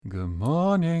Good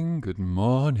morning, good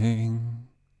morning.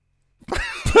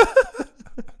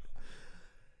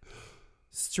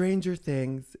 Stranger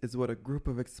Things is what a group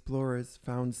of explorers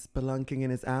found spelunking in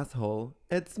his asshole.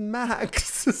 It's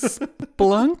Max.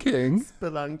 Splunking?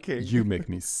 Spelunking. You make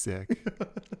me sick.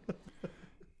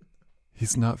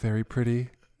 He's not very pretty,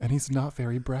 and he's not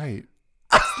very bright.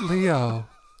 It's Leo.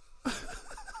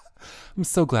 I'm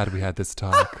so glad we had this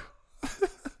talk.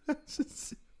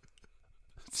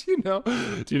 Do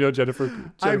you know Jennifer?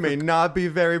 I may not be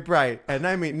very bright, and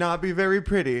I may not be very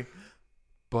pretty.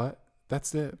 But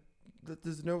that's it.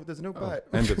 There's no but.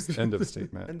 End of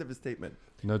statement. End of a statement.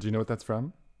 No, do you know what that's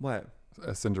from? What?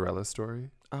 A Cinderella story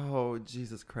Oh,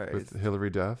 Jesus Christ. with Hilary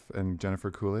Duff and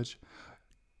Jennifer Coolidge.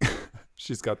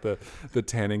 She's got the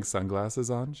tanning sunglasses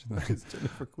on. She's like, It's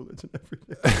Jennifer Coolidge and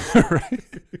everything.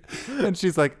 right? And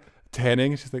she's like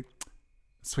tanning. She's like,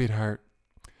 sweetheart,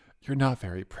 you're not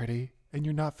very pretty and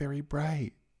you're not very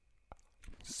bright.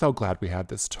 So glad we had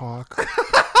this talk.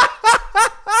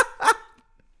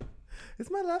 Is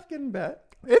my laugh getting bad?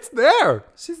 It's there.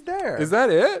 She's there. Is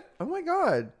that it? Oh my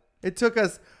God. It took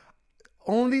us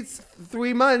only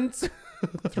 3 months.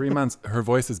 3 months. Her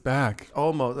voice is back.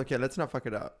 Almost. Okay, let's not fuck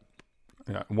it up.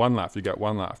 Yeah, one laugh. You got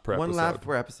one laugh per episode. One laugh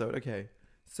per episode. Okay.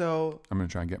 So, I'm going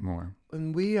to try and get more.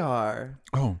 and we are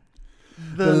Oh.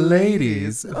 the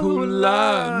ladies who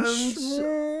lunch.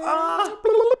 Ah.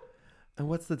 And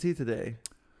what's the tea today?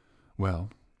 Well,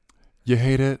 you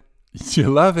hate it. You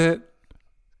love it.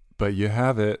 But you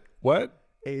have it. What?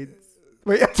 AIDS.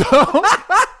 Wait.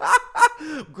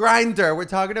 Grindr. We're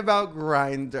talking about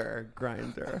Grindr.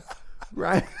 Grindr.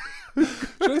 Grind.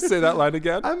 Should I say that line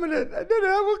again? I'm gonna. No,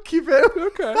 we'll keep it.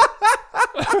 Okay.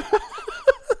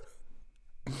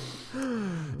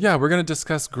 Yeah, we're gonna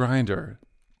discuss Grindr.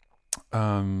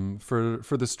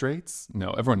 For the straights,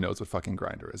 no, everyone knows what fucking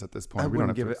Grindr is at this point. I We don't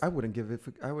wouldn't have give it. to. I wouldn't give it.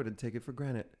 I wouldn't take it for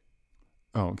granted.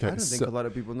 Oh, okay. I don't think a lot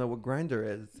of people know what Grindr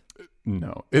is.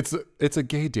 No, it's a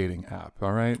gay dating app.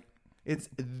 All right. It's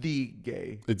the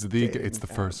gay. It's dating it's the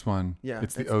app. first one. Yeah,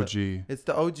 It's the it's OG. It's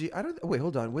the OG. I don't. Wait,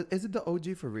 hold on. Is it the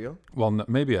OG for real? Well, no,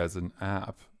 maybe as an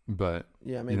app, but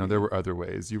Yeah, maybe. you know there were other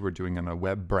ways. You were doing it on a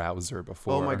web browser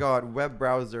before. Oh my God, web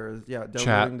browsers. Yeah, Chat,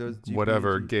 downloading those GPG.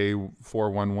 whatever, gay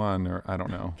 411 or I don't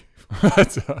know.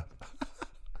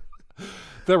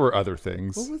 There were other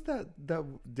things. What was that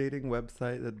dating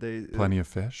website that they? Plenty of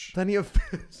Fish. Plenty of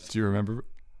fish. Do you remember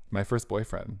my first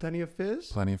boyfriend? Plenty of fish.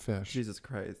 Plenty of Fish. Jesus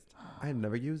Christ! I had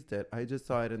never used it. I just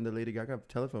saw it in the Lady Gaga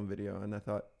telephone video, and I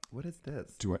thought, "What is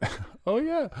this?" Do I? Oh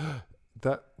yeah,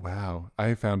 wow!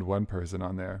 I found one person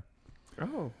on there.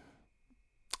 Oh,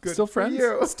 good Still for friends.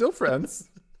 you. Still friends.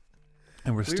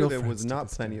 And we're still there friends. was to not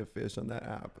this plenty day. of fish on that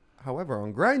app. However,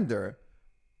 on Grindr,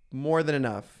 more than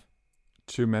enough.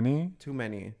 Too many. Too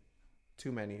many.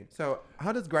 So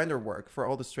how does Grindr work for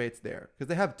all the straights there? Because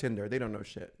they have Tinder. They don't know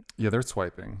shit. Yeah, they're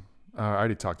swiping. I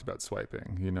already talked about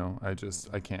swiping. You know, I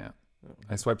can't.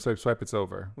 I swipe. It's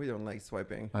over. We don't like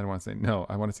swiping. I don't want to say no.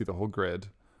 I want to see the whole grid.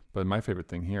 But my favorite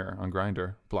thing here on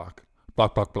Grindr, block.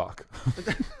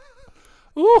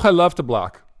 Ooh, I love to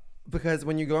block. Because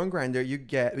when you go on Grindr,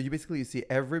 you see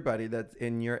everybody that's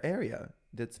in your area,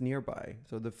 that's nearby.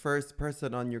 So the first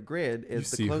person on your grid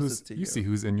is the closest to you. You see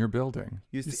who's in your building.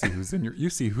 You You see-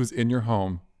 see who's in your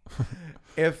home.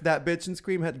 If that bitch in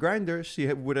Scream had Grindr,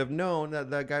 she would have known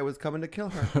that guy was coming to kill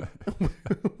her.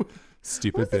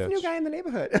 Stupid Who's this bitch. new guy in the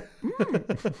neighborhood?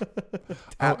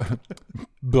 Oh,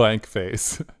 blank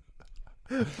face.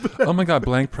 Oh my God,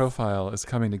 blank profile is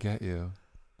coming to get you.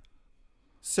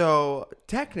 So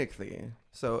technically,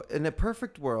 in a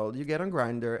perfect world, you get on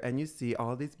Grindr and you see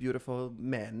all these beautiful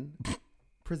men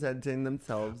presenting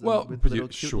themselves Well, with but little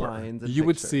cute sure. lines. And You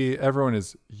would pictures. see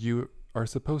you are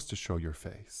supposed to show your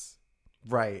face.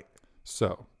 Right.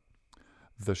 So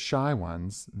the shy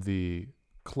ones, the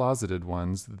closeted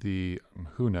ones, the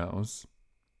who knows,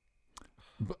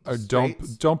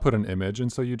 Straights. don't put an image,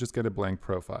 and so you just get a blank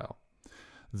profile.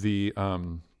 The I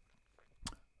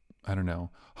don't know,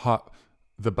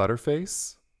 the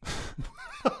butterface.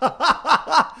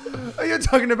 Are you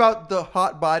talking about the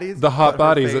hot bodies? The hot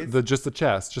But her bodies, face? just the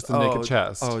chest, just the naked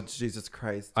chest. Oh, Jesus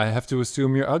Christ. I have to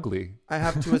assume you're ugly. I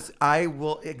have to, I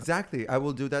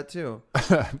will do that too.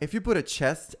 If you put a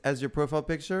chest as your profile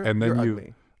picture, And then you're you-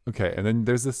 ugly. Okay, and then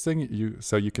there's this thing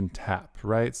so you can tap,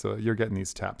 right? So you're getting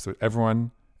these taps. So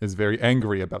everyone is very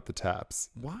angry about the taps.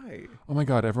 Why? Oh my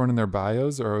God, everyone in their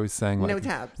bios are always saying like, No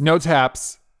taps. no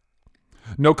taps,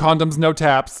 no condoms, no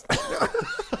taps.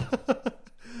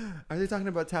 Are they talking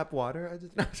about tap water?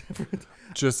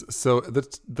 Just so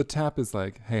the tap is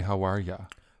like, hey, how are ya?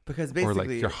 Because Or basically,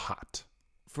 like, you're hot.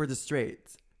 for the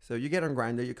straights, So you get on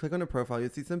Grindr, you click on a profile, you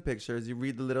see some pictures, you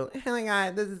read the little, oh my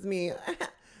God, this is me.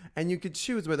 And you could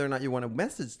choose whether or not you want to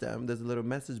message them. There's a little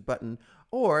message button,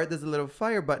 or there's a little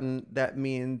fire button that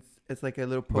means it's like a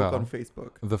little poke on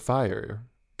Facebook. The fire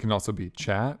can also be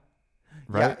chat,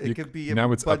 right? Yeah, it could be.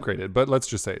 Now it's upgraded, but let's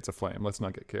just say it's a flame. Let's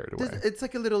not get carried away. It's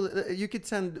like a little, you could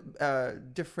send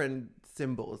different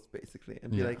symbols basically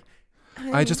and be like,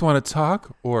 I just want to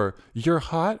talk, or you're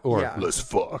hot, or let's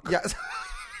fuck. Yes.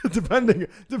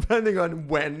 depending on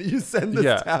when you send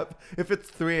this tap. If it's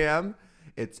 3 a.m.,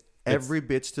 it's every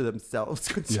bitch to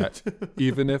themselves. Yeah.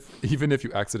 even if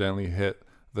you accidentally hit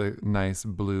the nice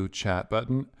blue chat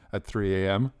button at 3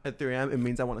 a.m. At 3 a.m., it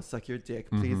means I want to suck your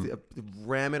dick. Please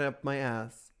ram it up my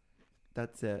ass.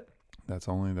 That's it. That's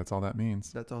all that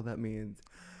means. That's all that means.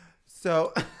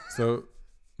 So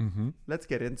let's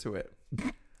get into it.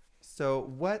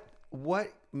 So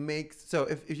what makes, so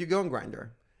if you go on Grindr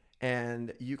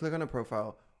and you click on a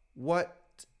profile, what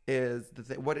is the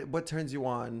thing? What turns you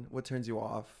on? What turns you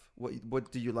off?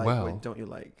 What do you like? What don't you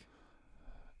like?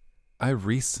 I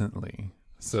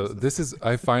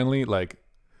finally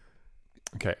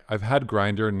okay, I've had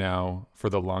Grindr now for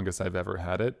the longest I've ever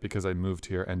had it because I moved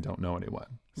here and don't know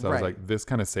anyone. So I was like, this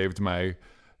kind of saved my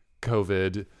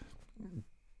COVID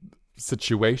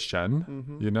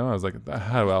situation. You know, I was like,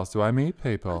 how else do I meet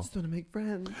people? I just want to make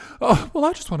friends. Oh, well,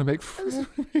 I just want to make friends.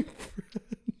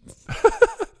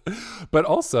 But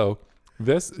also,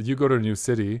 you go to a new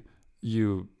city,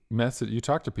 you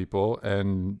talk to people,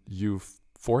 and you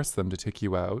force them to take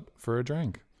you out for a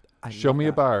drink. Show me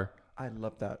a bar. I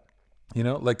love that. You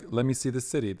know, like, let me see the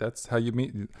city. That's how you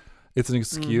meet. It's an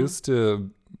excuse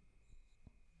to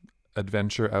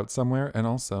adventure out somewhere, and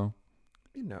also,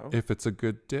 you know, if it's a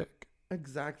good dick.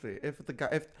 Exactly.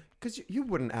 Because you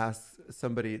wouldn't ask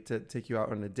somebody to take you out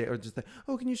on a date, or just like,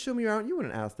 oh, can you show me around? You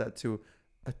wouldn't ask that to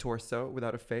a torso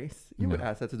without a face. You would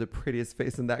ask that to the prettiest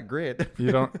face in that grid.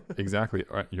 You don't. Exactly.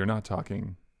 You're not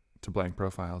talking to blank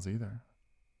profiles either.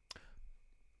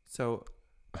 So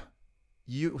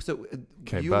you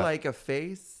like a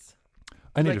face?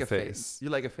 I need a face. You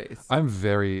like a face. I'm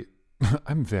very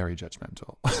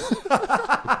judgmental.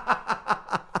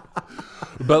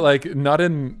 But like, not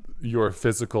in your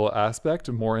physical aspect,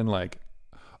 more in like,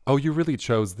 oh, you really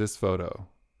chose this photo.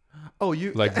 Oh,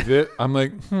 you like this. I'm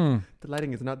like, the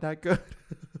lighting is not that good.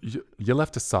 You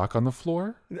left a sock on the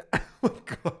floor. Oh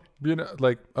God. You know,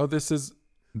 like, oh, this is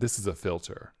a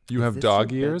filter. You have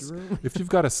dog ears. If you've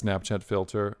got a Snapchat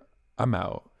filter, I'm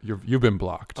out. You've been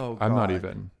blocked. Oh, I'm not God.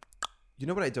 even. You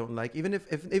know what I don't like? Even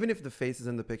if the face is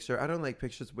in the picture, I don't like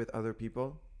pictures with other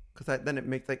people, because then it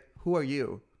makes like, who are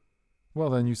you? Well,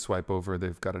 then you swipe over.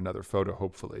 They've got another photo,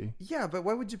 hopefully. Yeah, but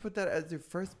why would you put that as your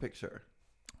first picture?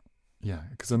 Yeah,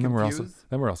 because then we're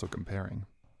also comparing.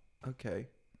 Okay.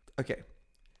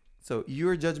 So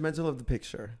you're judgmental of the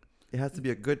picture. It has to be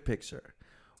a good picture.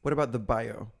 What about the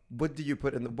bio? What do you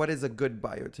put in? What is a good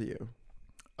bio to you?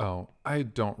 Oh, I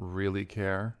don't really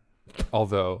care.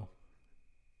 Although,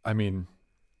 I mean,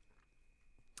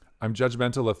 I'm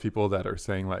judgmental of people that are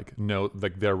saying like, no,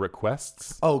 like their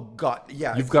requests. Oh God,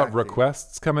 yeah. You've got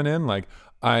requests coming in. Like,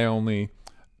 I only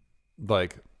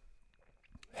like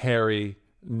hairy,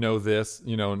 no this,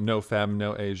 you know, no femme,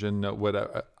 no Asian, no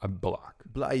whatever. I block.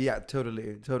 Yeah,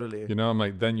 totally. You know, I'm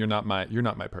like, then you're not my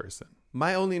person.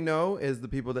 My only no is the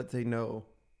people that say no.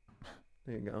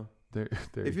 There you go.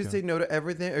 If you say no to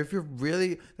everything, or if you're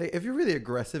really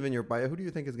aggressive in your bio, who do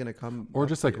you think is going to come? Or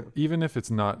just like, you? Even if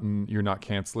it's not, you're not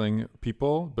canceling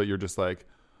people, but you're just like,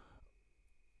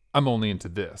 I'm only into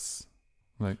this.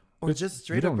 Like, or just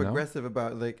straight up aggressive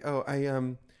about like, oh,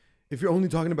 if you're only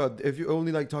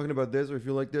like talking about this, or if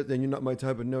you like this, then you're not my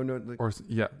type. But no. Like, or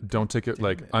don't take it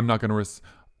like, I'm not going to,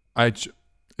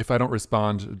 if I don't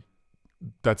respond,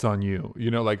 that's on you.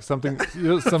 You know, like something, I'm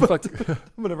going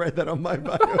to write that on my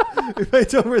bio. If I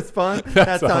don't respond,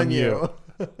 that's on you.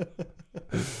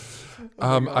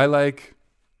 I like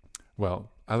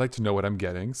to know what I'm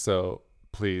getting. So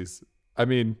please, I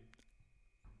mean,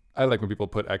 I like when people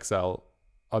put XL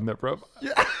on their profile.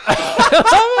 Yeah.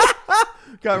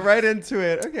 Got right into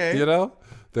it. Okay. You know,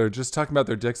 they're just talking about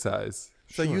their dick size.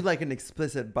 So you like an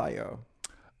explicit bio?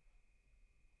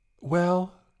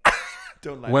 Well,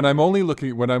 don't lie. When I'm only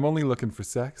looking for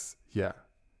sex, yeah.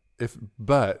 If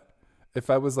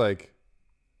I was like,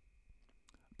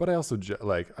 but I also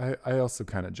I also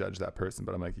kind of judge that person.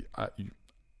 But I'm like,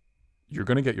 you're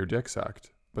gonna get your dick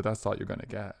sucked, but that's all you're gonna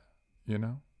get. You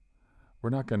know, we're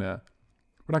not gonna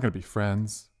be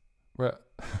friends. I'm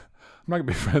not gonna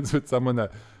be friends with someone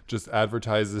that just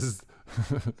advertises.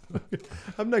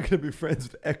 I'm not gonna be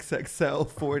friends with XXL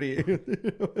 40.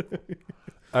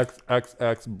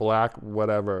 XXX black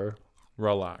whatever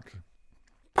relax.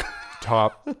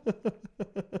 Top.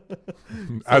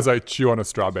 As I chew on a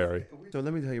strawberry. So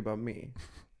let me tell you about me.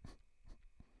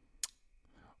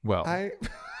 Well,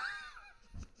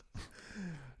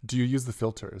 do you use the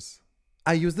filters?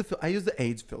 I use the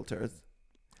age filters.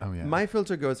 Oh yeah. My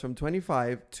filter goes from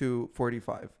 25 to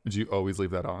 45. Do you always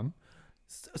leave that on?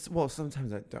 Well,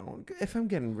 sometimes I don't. If I'm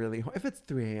getting really if it's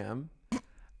 3 a.m.,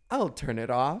 I'll turn it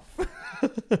off.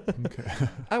 Okay.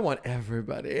 I want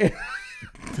everybody.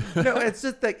 No, it's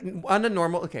just like on a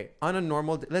normal,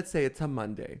 let's say it's a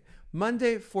Monday.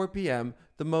 Monday, 4 p.m.,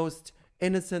 the most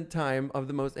innocent time of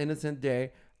the most innocent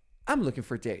day. I'm looking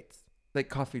for dates, like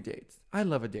coffee dates. I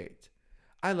love a date.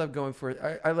 I love going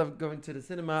to the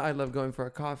cinema. I love going for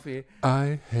a coffee.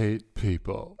 I hate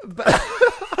people. But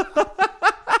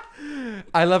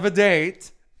I love a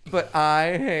date, but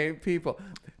I hate people.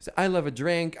 So I love a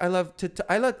drink. I love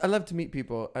to meet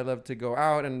people. I love to go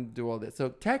out and do all this. So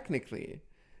technically,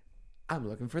 I'm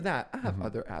looking for that. I have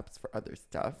other apps for other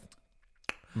stuff.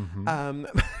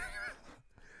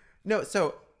 No,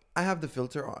 so I have the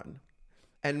filter on,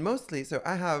 and mostly, so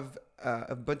I have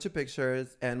a bunch of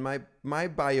pictures, and my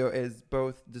bio is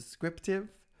both descriptive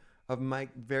of my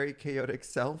very chaotic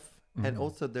self, and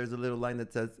also there's a little line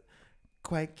that says,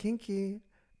 "Quite kinky,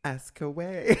 ask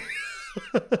away."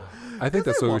 I think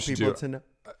that's what we should do. To know.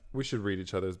 We should read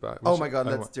each other's bio. My God,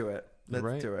 let's do it.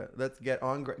 Let's do it. Let's get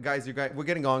on, guys. We're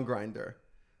getting on Grindr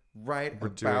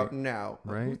now.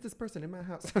 Right? Who's this person in my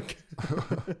house?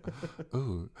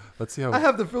 Ooh, let's see how. I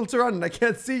have the filter on and I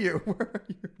can't see you. Where are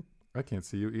you? I can't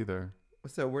see you either.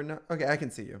 So we're not okay. I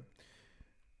can see you.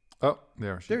 Oh,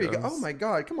 there she There you goes. go. Oh my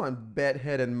God! Come on,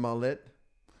 bedhead and mullet.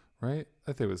 Right?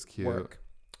 I think it was cute. Work.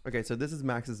 Okay, so this is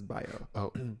Max's bio.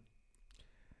 Oh.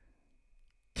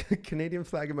 Canadian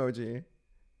flag emoji,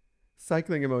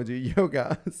 cycling emoji,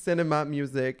 yoga, cinema,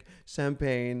 music,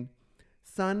 champagne,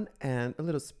 sun, and a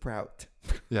little sprout.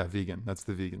 Yeah, vegan. That's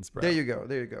the vegan sprout. There you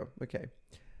go. Okay.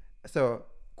 So,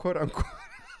 quote unquote,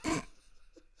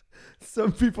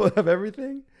 some people have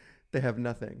everything. They have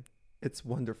nothing. It's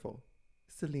wonderful.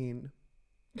 Celine.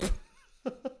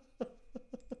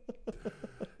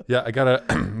 Yeah, I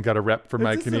gotta rep for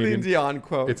my Canadian. Celine Dion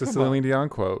quote. It's a Celine Dion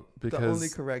quote because the only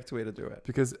correct way to do it.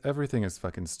 Because everything is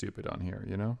fucking stupid on here,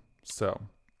 you know. So,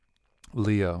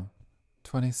 Leo,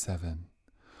 27,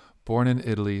 born in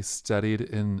Italy, studied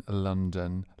in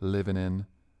London, living in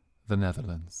the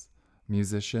Netherlands,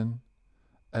 musician,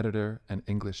 editor, and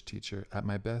English teacher. At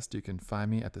my best, you can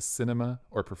find me at the cinema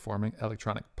or performing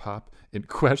electronic pop in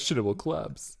questionable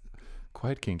clubs.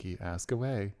 Quite kinky. Ask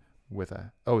away with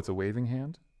a. Oh, it's a waving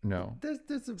hand. No.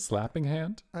 There's a slapping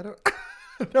hand? I don't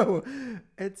no.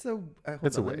 It's a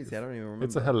it's a wave. wave. Let me see. I don't even remember.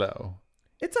 It's a hello.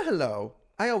 It's a hello.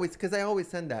 I always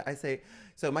send that. I say,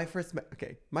 so my first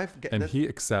and he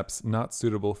accepts not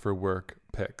suitable for work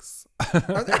pics.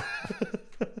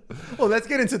 Well, let's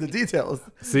get into the details.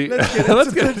 See,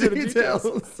 let's get into the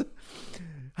details.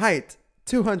 Height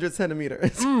 200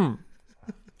 centimeters.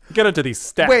 Get into these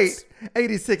stats. Weight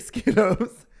 86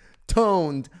 kilos.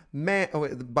 Toned man. Oh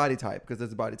wait, the body type, because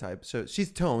there's a body type. So she's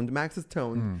toned. Max is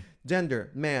toned.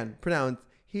 Gender man. Pronouns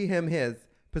he, him, his.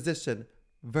 Position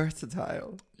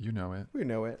versatile. You know it. We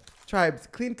know it. Tribes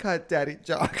clean cut daddy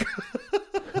jock.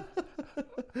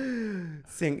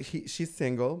 She's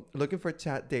single, looking for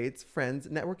chat dates, friends,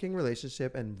 networking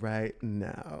relationship, and right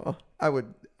now. I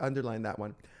would underline that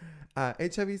one.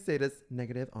 HIV status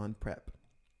negative on PrEP.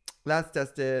 Last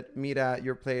tested, meet at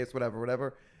your place,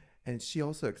 whatever. And she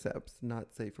also accepts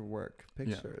not safe for work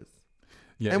pictures.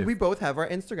 Yeah, and we both have our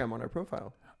Instagram on our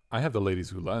profile. I have the ladies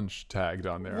who lunch tagged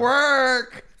on there.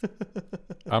 Work!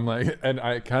 I'm like, and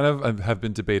I kind of have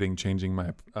been debating changing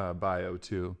my bio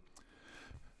to,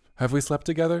 have we slept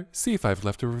together? See if I've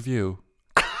left a review.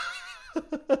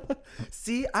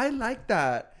 See, I like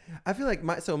that. I feel like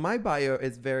my bio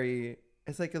is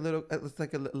it's like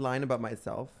a line about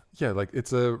myself. Yeah, like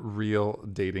it's a real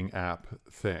dating app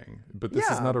thing. But this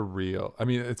is not a real, I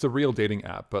mean, it's a real dating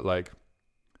app, but like,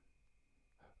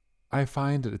 I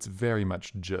find that it's very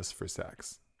much just for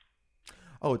sex.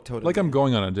 Oh, totally. Like I'm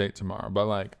going on a date tomorrow, but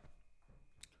like,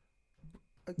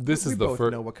 this is the first. We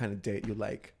both know what kind of date you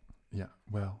like. Yeah,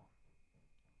 well.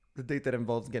 The date that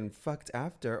involves getting fucked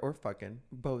after or fucking.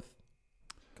 Both.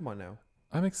 Come on now.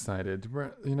 I'm excited.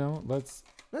 Let's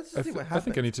just see what happens. I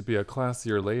think I need to be a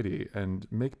classier lady and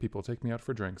make people take me out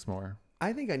for drinks more.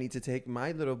 I think I need to take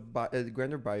my little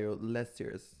Grindr bio less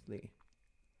seriously.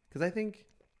 Because I think...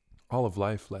 all of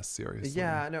life less seriously.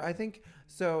 Yeah, no, I think...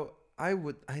 So I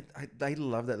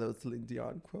love that little Celine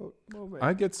Dion quote moment.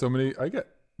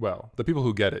 well, the people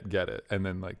who get it, and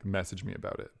then like message me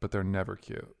about it, but they're never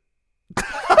cute.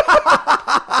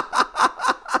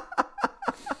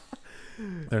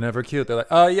 They're never cute. They're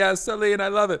like, oh yeah, Celine, I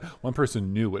love it. One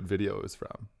person knew what video it was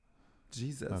from.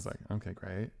 Jesus. I was like, okay,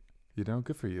 great. You know,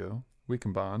 good for you. We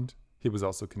can bond. He was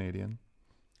also Canadian.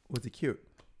 Was he cute?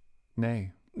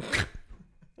 Nay.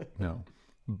 No.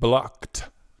 Blocked.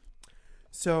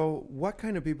 So what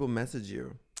kind of people message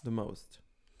you the most?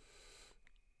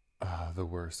 The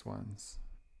worst ones.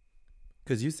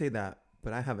 Because you say that,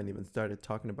 but I haven't even started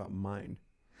talking about mine.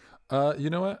 You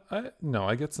know what?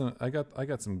 I got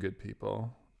some good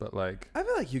people, but like I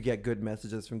feel like you get good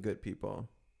messages from good people.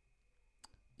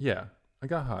 Yeah, I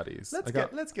got hotties.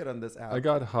 Let's get on this app. I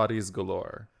got hotties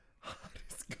galore.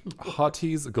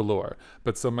 Hotties galore.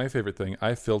 But so my favorite thing,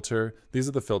 I filter. These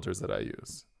are the filters that I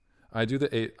use. I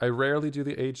rarely do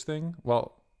the age thing.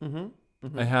 Well,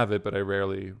 I have it, but I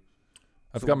rarely.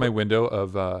 I've got my window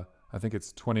of I think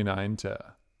it's 29 to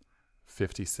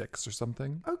 56 or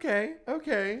something. Okay.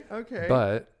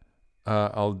 But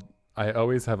I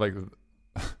always have like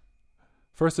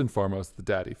first and foremost the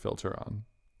daddy filter on.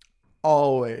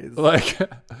 Always. Like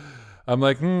I'm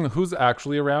like, who's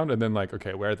actually around? And then like,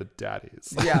 okay, where are the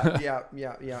daddies?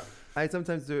 Yeah. I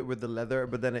sometimes do it with the leather,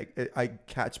 but then I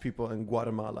catch people in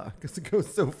Guatemala because it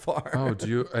goes so far. Oh, do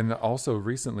you? And also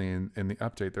recently in the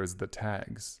update, there's the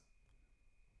tags.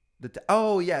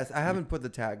 Oh, yes. I haven't put the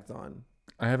tags on.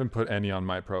 I haven't put any on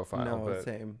my profile. No, but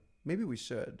same. Maybe we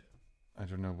should. I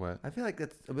don't know what. I feel like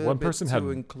that's a bit too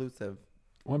inclusive.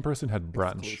 One person had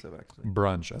brunch. Exclusive, actually.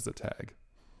 Brunch as a tag.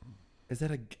 Is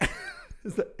that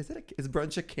is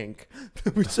brunch a kink?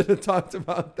 We should have talked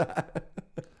about that.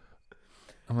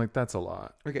 I'm like, that's a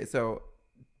lot. Okay, so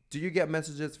do you get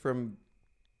messages from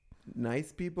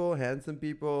nice people, handsome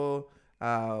people,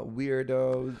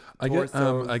 weirdos?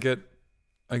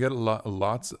 I get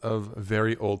lots of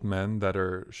very old men that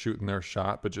are shooting their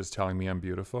shot, but just telling me I'm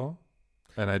beautiful.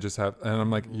 And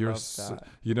I'm like,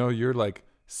 you're like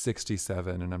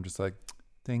 67. And I'm just like,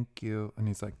 thank you. And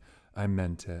he's like, I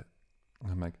meant it. And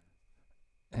I'm like,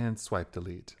 and swipe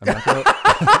delete. I'm not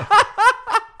gonna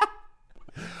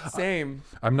Same.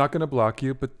 I'm not gonna block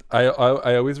you, but I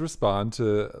always respond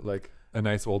to like a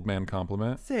nice old man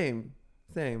compliment. Same.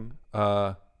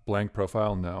 Blank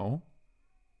profile, no.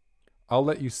 I'll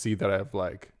let you see that I've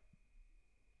like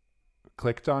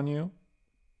clicked on you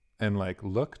and like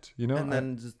looked, you know, and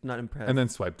then just not impressed, and then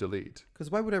swipe delete. Because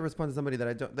why would I respond to somebody that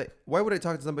I don't? Why would I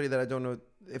talk to somebody that I don't know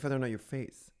if I don't know your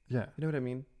face? Yeah, you know what I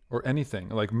mean. Or anything,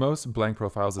 like most blank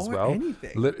profiles as well.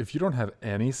 Anything. If you don't have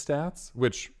any stats,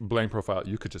 which blank profile,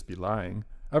 you could just be lying.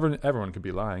 Everyone could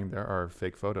be lying. There are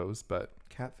fake photos, but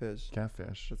catfish.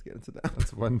 Let's get into that.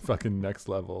 That's one fucking next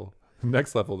level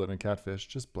than a catfish.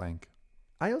 Just blank.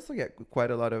 I also get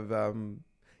quite a lot of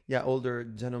older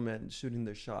gentlemen shooting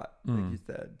their shot, like you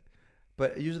said.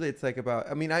 But usually it's like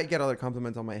I get other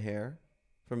compliments on my hair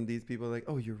from these people, like,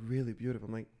 oh, you're really beautiful.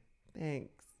 I'm like,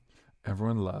 thanks.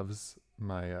 Everyone loves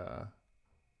my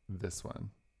this one.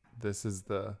 This is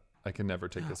I can never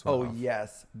take this one off. Oh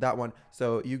yes, that one.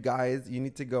 So you guys, you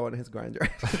need to go on his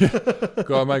Grindr.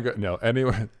 Go on my no.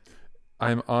 Anyway,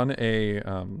 I'm on a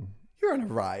You're on a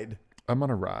ride. I'm on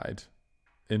a ride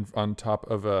on top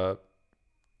of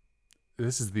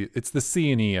it's the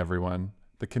C&E, everyone.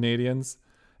 The Canadians.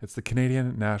 It's the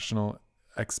Canadian National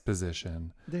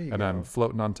Exposition. There you and go. I'm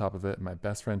floating on top of it. My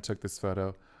best friend took this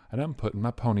photo, and I'm putting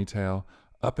my ponytail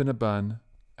up in a bun,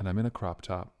 and I'm in a crop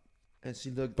top. And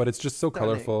she looked But it's just so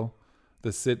stunning. colorful.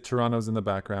 Toronto's in the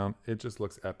background. It just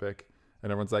looks epic.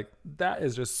 And everyone's like, that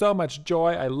is just so much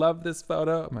joy. I love this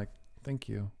photo. I'm like, thank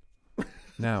you.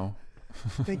 Now.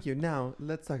 Thank you. Now,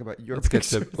 let's talk about your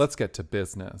Let's get to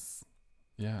business.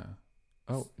 Yeah.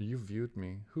 Oh, you viewed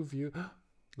me. Who viewed?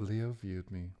 Leo viewed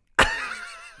me.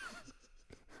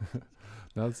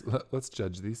 Now let's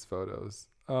judge these photos.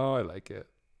 Oh, I like it.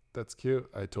 That's cute.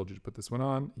 I told you to put this one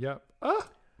on. Yep.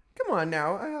 Come on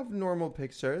now. I have normal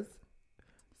pictures.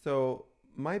 So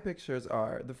my pictures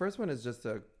are, the first one is just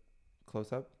a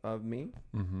close-up of me.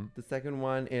 Mm-hmm. The second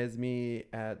one is me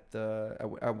I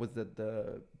was at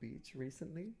the beach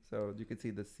recently, so you could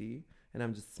see the sea, and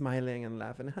I'm just smiling and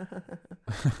laughing.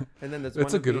 And then there's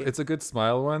it's a good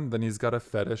smile one. Then he's got a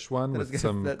fetish one with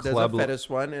some there's a fetish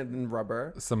one in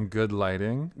rubber. Some good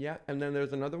lighting. Yeah, and then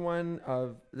there's another one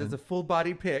there's a full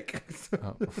body pic.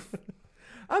 So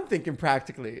I'm thinking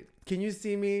practically. Can you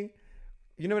see me?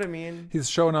 You know what I mean? He's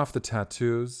showing off the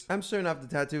tattoos. I'm showing off the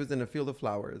tattoos in a field of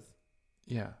flowers.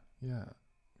 Yeah.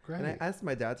 Great. And I asked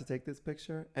my dad to take this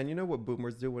picture. And you know what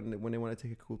boomers do when they want to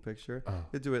take a cool picture? Oh.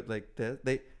 They do it like this.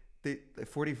 the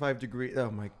 45 degree.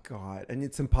 Oh my God. And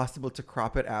it's impossible to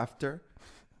crop it after.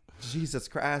 Jesus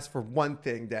Christ. Ask for one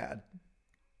thing, Dad.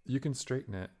 You can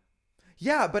straighten it.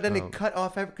 Yeah, but then it cut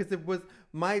off because it was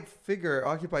my figure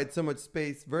occupied so much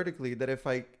space vertically that if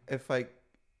I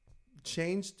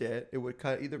changed it, it would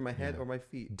cut either my head or my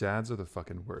feet. Dads are the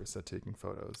fucking worst at taking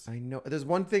photos. I know. There's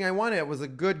one thing I wanted. It was a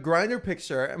good Grindr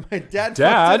picture, and my dad.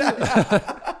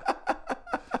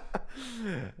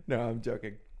 No, I'm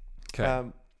joking.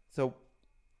 Okay. So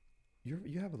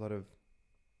you have a lot of.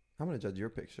 I'm gonna judge your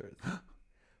pictures.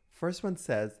 First one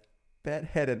says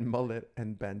bedhead and mullet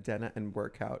and bandana and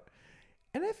workout.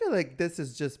 And I feel like this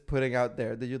is just putting out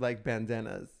there that you like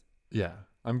bandanas. Yeah,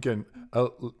 I'm getting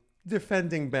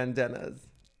defending bandanas.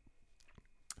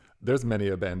 There's many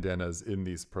a bandanas in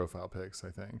these profile pics,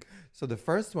 I think. So the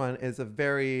first one is a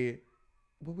very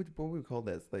what would we call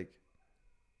this? Like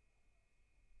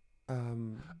I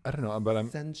don't know, but I'm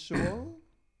sensual.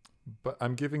 But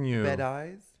I'm giving you bed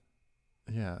eyes.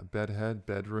 Yeah, bedhead,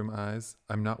 bedroom eyes.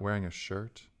 I'm not wearing a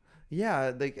shirt.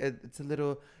 Yeah, like it's a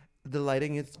little. The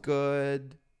lighting is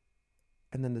good.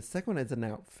 And then the second one is an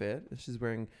outfit. She's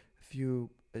wearing a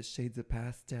few shades of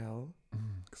pastel.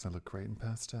 Because I look great in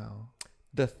pastel.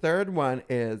 The third one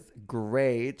is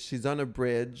great. She's on a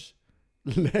bridge,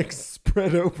 legs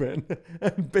spread open,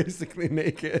 and basically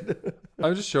naked.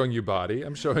 I'm just showing you body.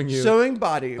 I'm showing you. Showing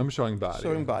body. I'm showing body.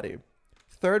 Showing body.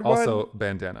 Third one. Also,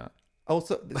 bandana.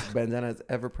 Also, this bandana is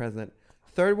ever present.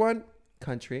 Third one,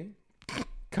 country.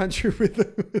 Country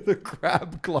with a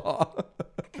crab claw.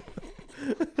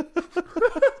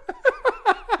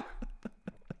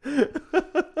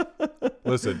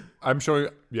 Listen, I'm showing.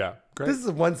 Yeah, great. This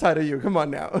is one side of you. Come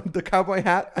on now. The cowboy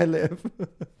hat, I live.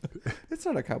 It's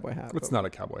not a cowboy hat. It's not a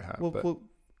cowboy hat. But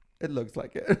it looks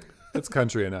like it. It's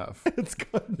country enough. It's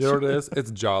country. You know what it is?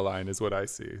 It's jawline is what I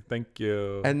see. Thank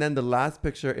you. And then the last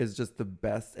picture is just the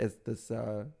best. It's this.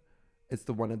 It's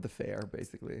the one at the fair,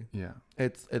 basically. Yeah.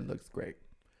 It looks great.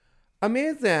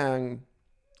 Amazing.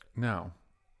 Now,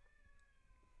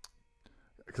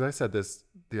 because I said this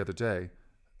the other day,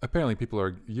 apparently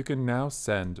you can now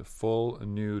send full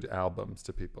nude albums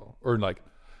to people. Or like,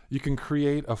 you can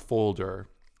create a folder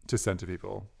to send to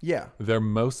people. Yeah. They're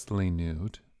mostly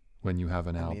nude when you have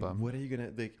an album. What are you going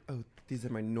to, like, oh, these are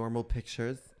my normal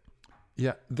pictures?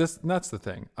 Yeah, that's the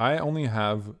thing. I only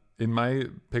have, in my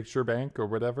picture bank or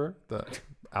whatever, the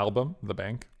album, the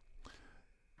bank,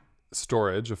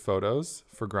 storage of photos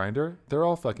for Grindr, they're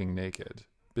all fucking naked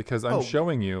because I'm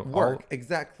showing you work.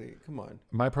 Exactly. Come on.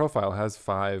 My profile has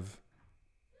 5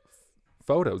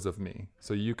 photos of me,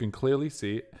 so you can clearly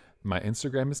see. My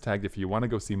Instagram is tagged if you want to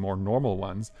go see more normal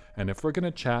ones, and if we're gonna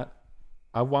chat,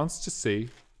 I wants to see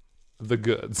the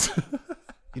goods.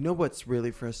 You know what's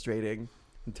really frustrating?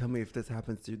 And tell me if this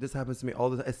happens to you. This happens to me all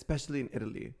the time, especially in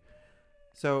Italy.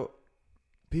 So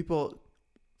people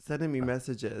sending me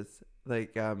messages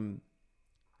like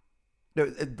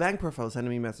blank profile sending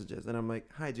me messages, and I'm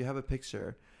like, hi, do you have a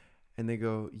picture? And they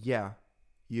go, yeah,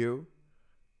 you.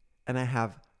 And I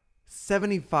have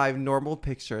 75 normal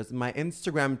pictures, my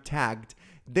Instagram tagged.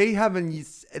 They have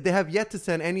yet to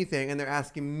send anything, and they're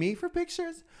asking me for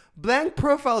pictures. Blank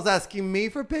profiles asking me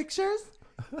for pictures.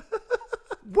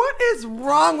 What is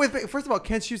wrong with me? First of all,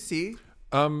 can't you see?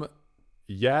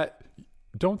 Yeah.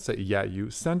 Don't say yeah. You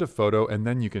send a photo, and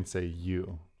then you can say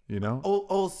you. You know.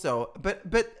 Also, but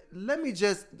let me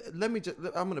just.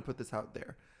 I'm gonna put this out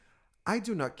there. I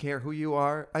do not care who you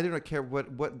are. I do not care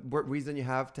what reason you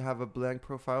have to have a blank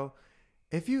profile.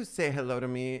 If you say hello to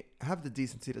me, have the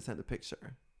decency to send a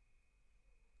picture.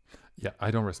 Yeah,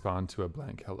 I don't respond to a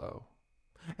blank hello.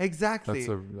 Exactly.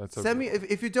 Send me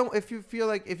if you feel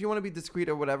like if you want to be discreet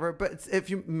or whatever. But if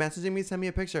you're messaging me, send me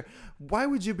a picture. Why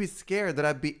would you be scared that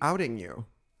I'd be outing you?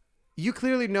 You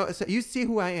clearly know. So you see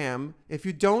who I am. If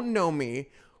you don't know me,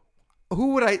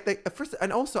 who would I think? First,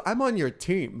 and also, I'm on your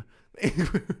team.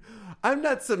 I'm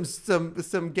not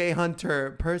some gay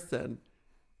hunter person.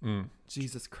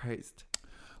 Jesus Christ.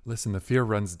 Listen, the fear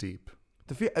runs deep.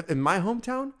 The fear in my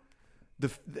hometown,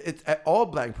 it's all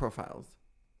blank profiles,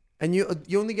 and you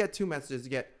only get 2 messages. You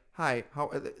get hi,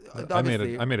 how? I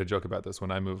made a joke about this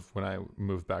when I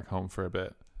moved back home for a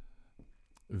bit.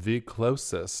 The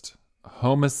closest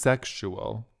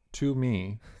homosexual to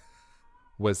me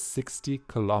was 60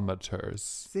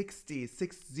 kilometers. 60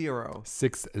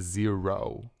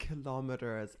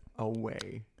 kilometers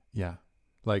away. Yeah,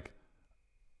 like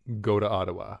go to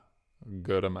Ottawa,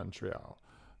 go to Montreal.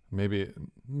 Maybe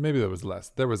there was less.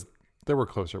 There were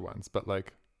closer ones, but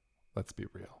like, let's be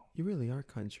real. You really are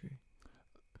country.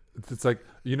 It's like,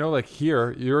 you know, like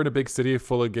here, you're in a big city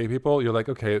full of gay people. You're like,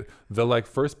 okay, the like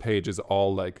first page is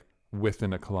all like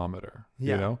within a kilometer.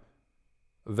 Yeah. You know,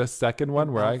 the second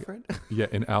one where Alfred?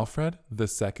 in Alfred, the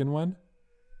second one,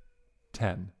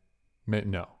 10.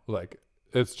 No, like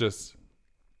it's just.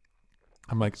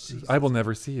 I'm like, Jesus. I will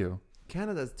never see you.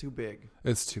 Canada's too big.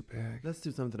 It's too big. Let's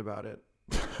do something about it.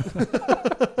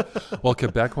 Well,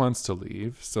 Quebec wants to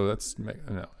leave, so let's make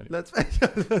no. Anyway.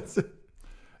 Let's.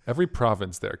 Every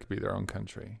province there could be their own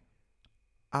country.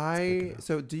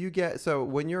 So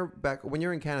when you're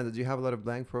in Canada, do you have a lot of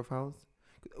blank profiles?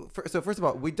 So first of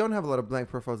all, we don't have a lot of blank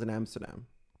profiles in Amsterdam,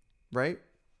 right?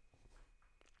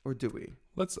 Or do we?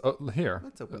 Let's open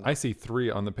I see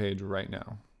 3 on the page right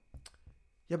now.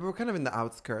 Yeah, but we're kind of in the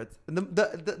outskirts. And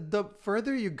the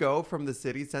further you go from the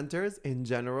city centers in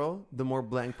general, the more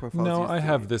blank profiles. No, I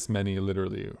have this many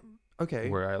literally. Okay.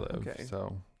 Where I live. Okay.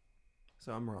 So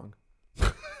I'm wrong.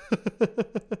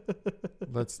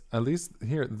 Let's at least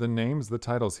here the names, the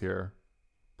titles here.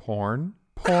 Porn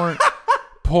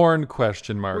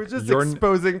question mark. We're just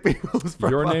exposing people's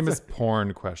profiles. Your name is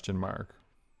porn question mark.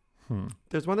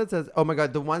 There's one that says, "Oh my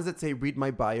god," the ones that say "read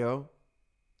my bio."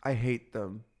 I hate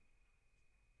them.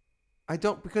 I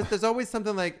don't, because there's always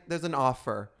something like there's an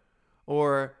offer,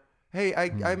 or hey,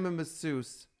 I'm a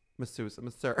masseuse, a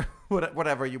masseur,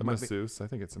 whatever you might be. Masseuse. I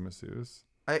think it's a masseuse.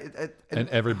 And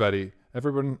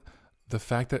everyone, the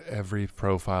fact that every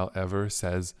profile ever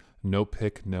says no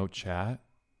pic, no chat,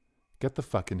 get the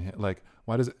fucking like.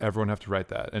 Why does everyone have to write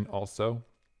that? And also,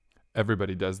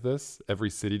 everybody does this. Every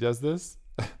city does this.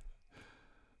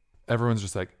 Everyone's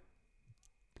just like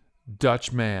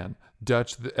Dutch man,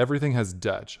 everything has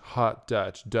Dutch, hot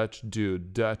Dutch, Dutch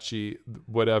dude, Dutchy,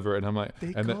 whatever. And I'm like,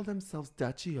 they call themselves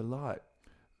Dutchy a lot.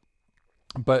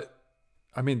 But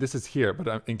I mean, this is here,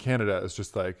 but in Canada, it's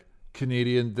just like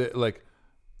Canadian, like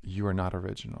you are not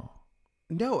original.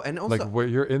 No, and also like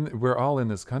we're all in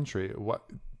this country. What?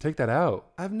 Take that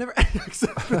out. I've never.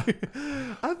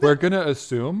 We're gonna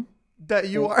assume that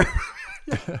you are,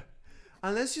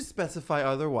 unless you specify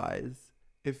otherwise.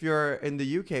 If you're in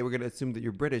the UK, we're going to assume that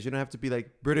you're British. You don't have to be like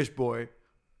British boy.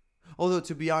 Although,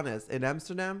 to be honest, in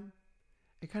Amsterdam,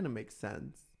 it kind of makes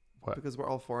sense. What? Because we're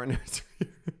all foreigners here.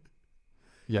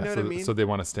 Yeah, you know what I mean? So they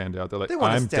want to stand out. They're like, they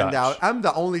want I'm to stand Dutch. out. I'm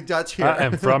the only Dutch here. I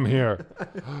am from here.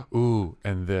 Ooh,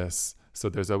 and this. So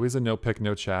there's always a no pic,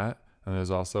 no chat. And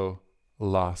there's also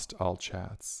lost all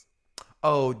chats.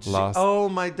 Oh, there's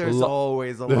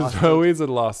always a lost. There's always a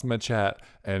lost my chat.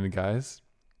 And guys,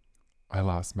 I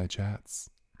lost my chats.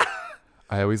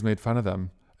 I always made fun of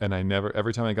them. And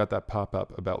every time I got that pop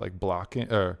up about like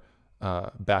blocking or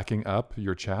backing up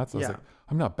your chats, I was like,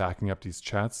 I'm not backing up these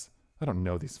chats. I don't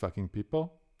know these fucking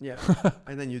people. Yeah.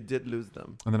 And then you did lose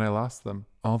them. And then I lost them.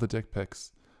 All the dick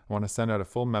pics. I want to send out a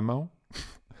full memo.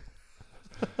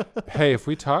 Hey, if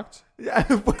we talked? Yeah,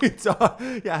 have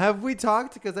we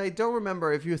talked? Because I don't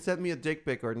remember if you sent me a dick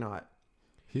pic or not.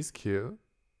 He's cute.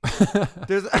 You're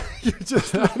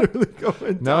just literally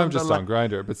going now I'm just on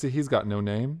Grindr, but see, he's got no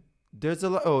name. There's a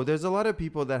lot of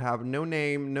people that have no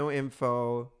name, no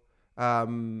info.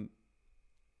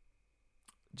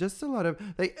 Just a lot of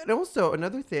like, and also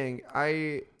another thing,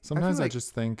 I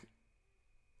just think,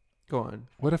 go on.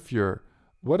 What if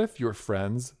your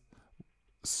friends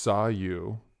saw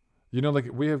you, like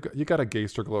you got a gay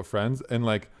circle of friends, and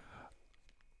like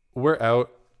we're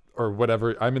out or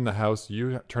whatever, I'm in the house,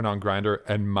 you turn on Grindr,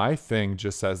 and my thing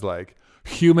just says like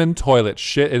human toilet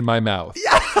shit in my mouth.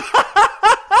 Yeah.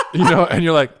 And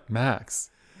you're like, Max,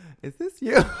 is this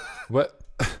you? What?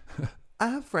 I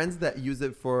have friends that use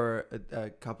it for a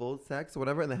couple sex or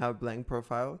whatever, and they have a blank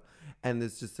profile, and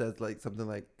this just says like something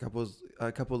like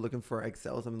couple looking for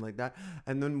Excel, something like that.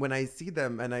 And then when I see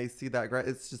them and I see that,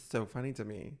 it's just so funny to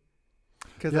me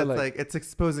because it's like it's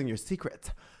exposing your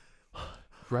secret.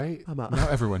 Right? Now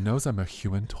everyone knows I'm a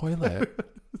human toilet.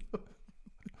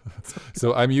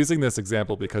 So I'm using this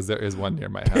example because there is one near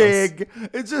my house. Pig.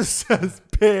 It just says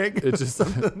pig. It just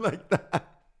something like that.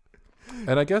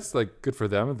 And I guess like good for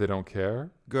them if they don't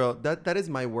care. Girl, that is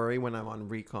my worry when I'm on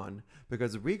Recon,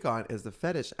 because Recon is the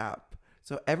fetish app.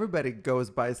 So everybody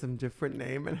goes by some different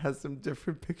name and has some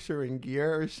different picture and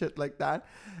gear or shit like that.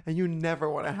 And you never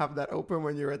want to have that open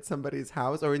when you're at somebody's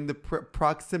house or in the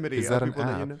proximity of people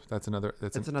that you know. That's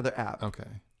another app. Okay.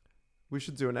 We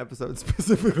should do an episode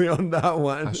specifically on that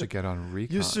one. I should get on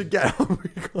Recon. You should get on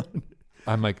Recon.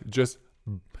 I'm like,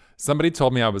 somebody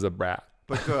told me I was a brat.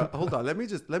 But hold on, let me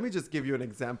just give you an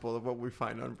example of what we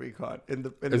find on Recon.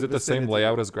 Is it the same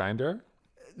layout as Grindr?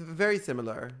 Very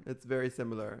similar. It's very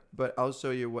similar, but I'll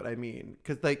show you what I mean.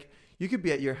 Because like you could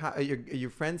be at your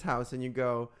friend's house and you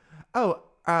go, oh,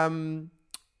 are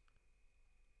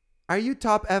you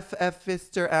top FF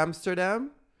Fister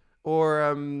Amsterdam,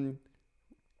 or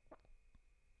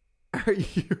Are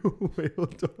you? Wait,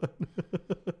 hold on.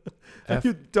 Are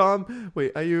you Dom?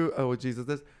 Wait, are you? Oh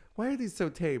Jesus! Why are these so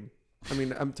tame? I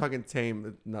mean, I'm talking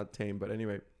tame, not tame, but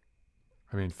anyway.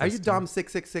 I mean, are you Dom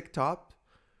 666 top,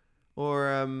 or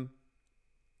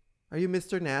are you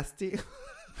Mr. Nasty?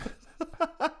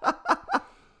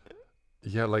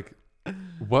 Yeah, like,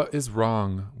 what is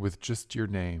wrong with just your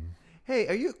name? Hey,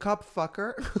 are you cop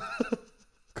fucker?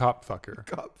 Cop fucker.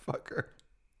 Cop fucker.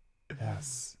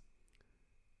 Yes.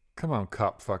 Come on,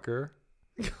 cop fucker.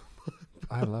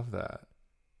 I love that.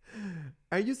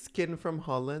 Are you Skin from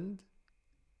Holland?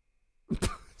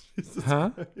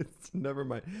 Huh? Never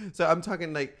mind. So I'm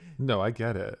talking like... No, I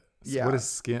get it. So yeah. What is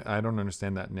Skin? I don't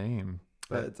understand that name.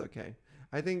 But it's okay.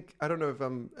 I don't know if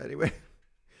I'm... Anyway.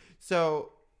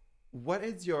 So what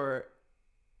is your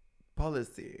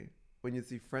policy when you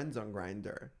see friends on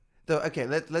Grindr? So, okay,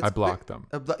 let's... I block them.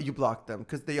 You block them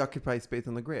because they occupy space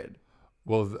on the grid.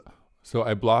 Well, so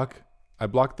I block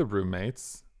the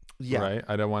roommates. Yeah. Right?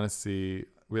 I don't want to see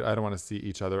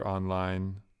each other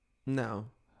online. No.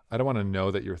 I don't want to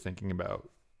know that you're thinking about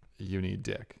you need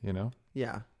dick, you know?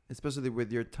 Yeah. Especially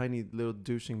with your tiny little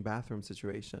douching bathroom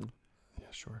situation. Yeah,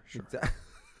 sure.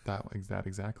 That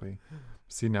exactly.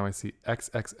 See, now I see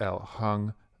XXL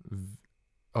hung.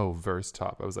 Verse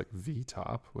top. I was like, V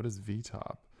top? What is V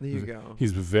top? There you go.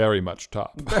 He's very much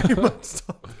top. Very much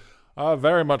top.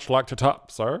 Very much like to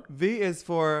top, sir. V is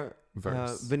for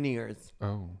veneers.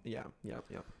 Oh. Yeah.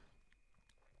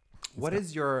 What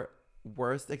is your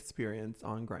worst experience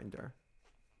on Grindr?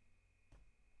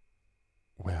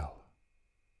 Well,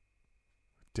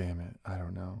 damn it. I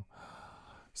don't know.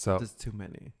 So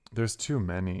there's too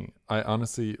many. I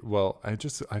honestly,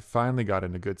 I finally got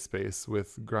in a good space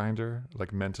with Grindr,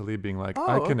 like mentally being like,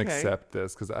 I can accept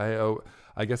this because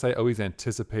I guess I always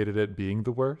anticipated it being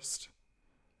the worst.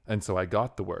 And so I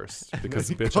got the worst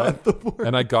because I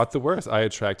got the worst. I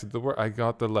attracted the worst. I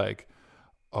got the like,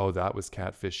 oh, that was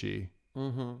catfishy.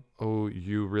 Mm-hmm. Oh,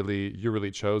 you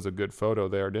really chose a good photo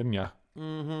there, didn't you?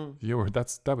 Mm-hmm.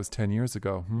 That was 10 years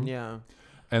ago. Yeah.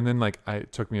 And then like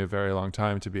it took me a very long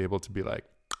time to be able to be like,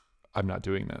 I'm not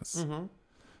doing this. Mm-hmm.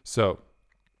 So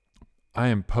I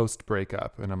am post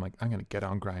breakup and I'm like, I'm going to get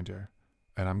on Grindr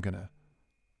and I'm going to,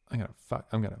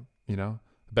 you know,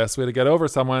 the best way to get over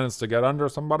someone is to get under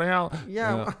somebody else.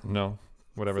 Yeah. No,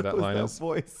 whatever that line is.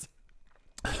 Voice.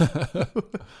 The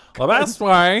best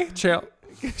way. Chill.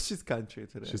 She's country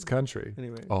today. She's country.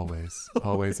 Anyway.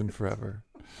 Always and forever.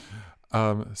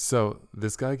 So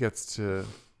this guy gets to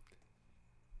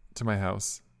my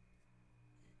house.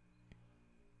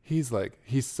 He's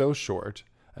so short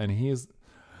and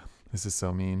this is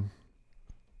so mean.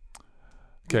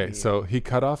 Okay, yeah. So he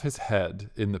cut off his head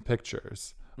in the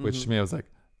pictures, which to me I was like,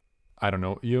 I don't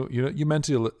know. You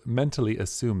mentally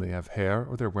assume they have hair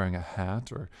or they're wearing a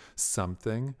hat or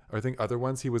something. Or I think other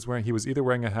ones he was either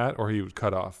wearing a hat or he was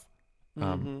cut off.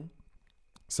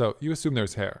 So you assume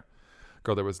there's hair.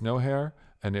 Girl, there was no hair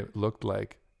and it looked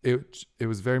like it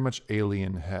was very much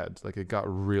alien head. Like it got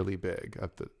really big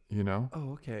at the, you know?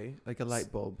 Oh, okay. Like a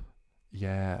light bulb.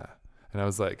 Yeah. And I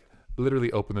was like,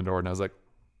 literally opened the door and I was like,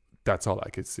 that's all I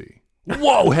could see.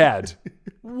 Whoa, head.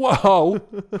 Whoa.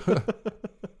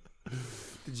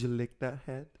 Did you lick that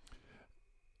head?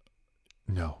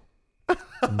 No,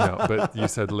 but you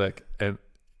said lick and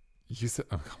you said,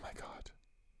 oh my God.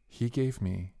 He gave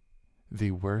me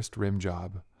the worst rim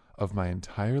job of my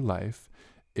entire life.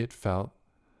 It felt,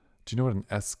 do you know what an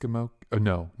Eskimo? Oh,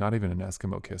 no, not even an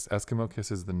Eskimo kiss. Eskimo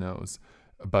kiss is the nose.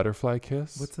 A butterfly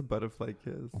kiss? What's a butterfly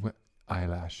kiss?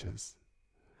 Eyelashes.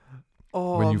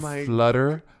 Oh, when you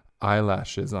flutter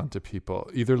eyelashes onto people,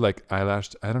 either like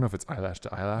eyelash, I don't know if it's eyelash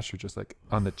to eyelash or just like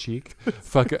on the cheek.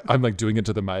 Fuck it. I'm like doing it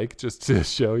to the mic just to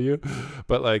show you.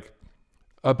 But like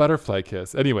a butterfly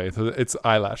kiss. Anyway, so it's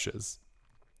eyelashes.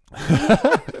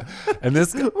 And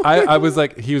this, I was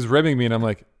like, he was ribbing me and I'm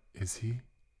like, is he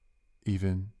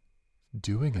even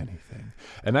doing anything?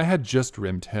 And I had just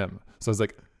rimmed him. So I was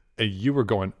like, hey, you were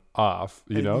going off,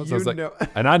 you know? So I was like,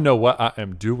 and I know what I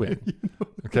am doing.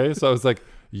 Okay. So I was like,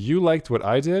 you liked what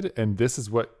I did and this is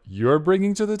what you're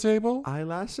bringing to the table?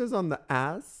 Eyelashes on the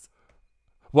ass?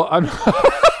 Well, I'm...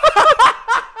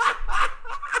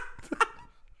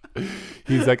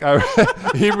 He's like,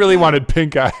 he really wanted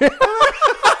pink eye.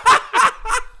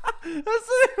 That's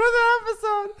the name of the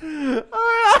episode.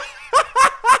 Oh,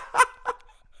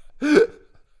 yeah.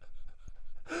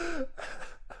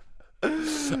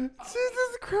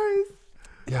 Jesus Christ.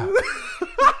 Yeah.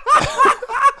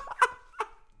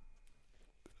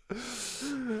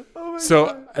 Oh my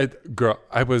so,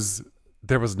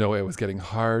 there was no way I was getting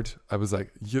hard. I was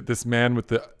like, this man with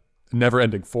the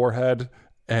never-ending forehead,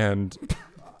 and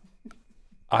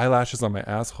eyelashes on my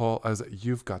asshole. I was like,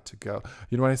 you've got to go.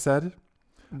 You know what I said?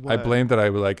 What? I blamed that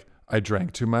I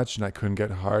drank too much and I couldn't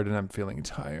get hard and I'm feeling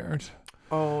tired.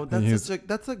 Oh, that's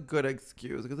a good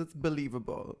excuse because it's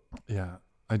believable. Yeah.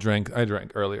 I drank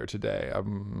earlier today.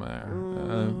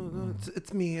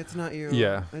 It's me. It's not you.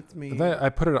 Yeah. It's me.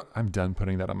 I'm done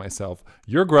putting that on myself.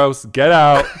 You're gross. Get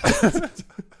out.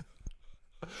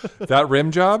 That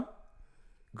rim job?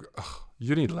 Ugh,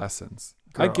 you need lessons.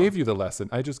 Girl. I gave you the lesson.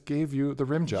 I just gave you the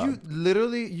rim job.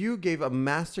 You gave a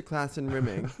masterclass in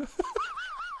rimming.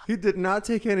 He did not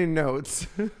take any notes.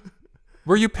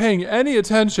 Were you paying any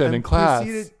attention in class?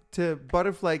 Proceeded to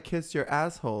butterfly kiss your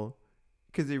asshole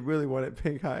because he really wanted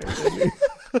pink eye. Didn't he?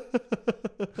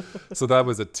 So that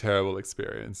was a terrible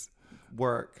experience.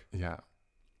 Work. Yeah.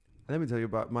 Let me tell you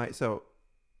about So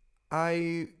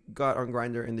I got on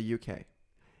Grindr in the UK.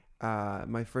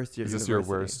 My first year. Is this your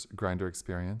worst Grindr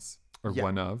experience? Or yeah.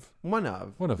 One of? One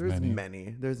of There's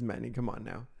many. There's many. Come on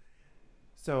now.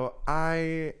 So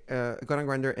I got on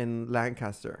Grindr in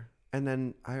Lancaster. And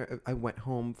then I went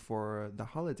home for the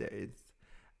holidays.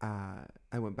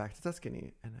 I went back to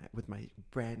Tuscany. And with my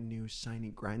brand new shiny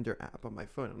Grindr app on my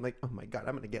phone. I'm like, oh my God,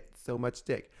 I'm going to get so much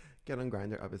dick. Get on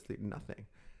Grindr, obviously nothing.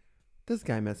 This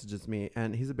guy messages me.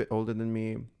 And he's a bit older than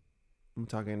me. I'm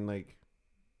talking like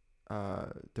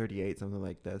 38, something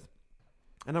like this.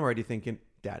 And I'm already thinking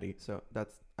daddy. So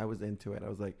I was into it. I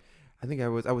was like, I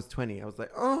was 20. I was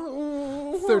like,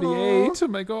 oh, 38. Oh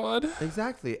my God.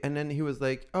 Exactly. And then he was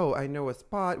like, oh, I know a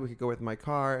spot. We could go with my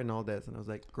car and all this. And I was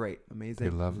like, great, amazing.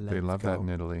 They love that in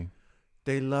Italy.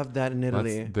 They love that in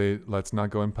Italy. Let's not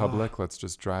go in public. Let's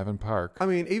just drive and park. I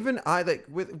mean, even I like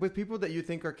with people that you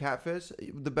think are catfish,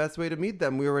 the best way to meet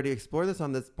them, we already explored this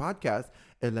on this podcast,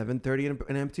 11:30 in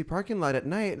an empty parking lot at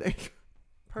night. Like,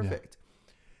 perfect.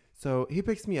 Yeah. So he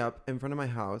picks me up in front of my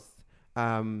house.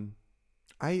 I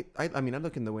mean, I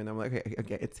look in the window. I'm like,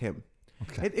 okay, it's him.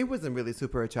 Okay. It wasn't really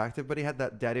super attractive, but he had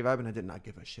that daddy vibe, and I did not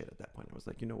give a shit at that point. I was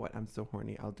like, you know what? I'm so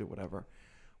horny. I'll do whatever.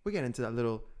 We get into that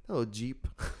little Jeep.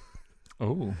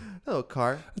 Oh. Little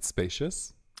car. It's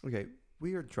spacious. Okay.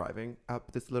 We are driving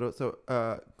up this little,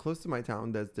 close to my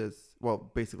town,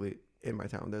 basically in my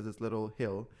town, there's this little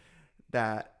hill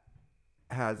that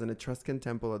has an Etruscan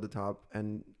temple at the top.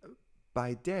 And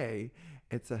by day,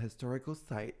 it's a historical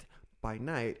site. By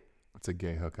night, it's a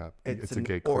gay hookup. It's a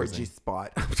gay orgy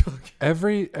spot. I'm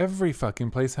talking. Every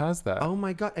fucking place has that. Oh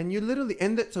my God. And you literally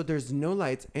so there's no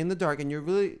lights in the dark, and you're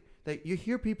really like, you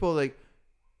hear people like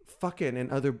fucking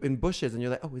in bushes, and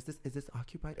you're like, oh, is this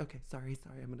occupied? Okay, sorry,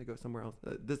 I'm gonna go somewhere else.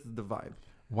 This is the vibe.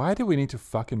 Why do we need to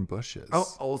fuck in bushes?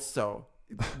 Oh, also,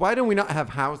 why don't we not have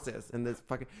houses in this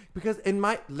fucking? Because in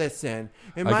my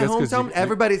hometown,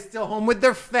 everybody's still home with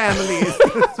their families.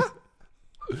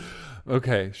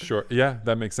 Okay, sure, yeah,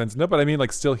 that makes sense. No, but I mean,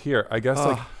 like, still here. I guess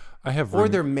I have. Or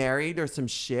they're married or some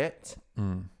shit.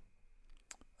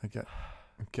 I get.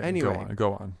 Okay, anyway,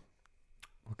 go on.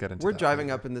 We'll get into. We're driving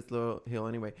up in this little hill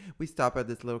anyway. We stop at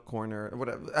this little corner, or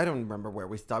whatever. I don't remember where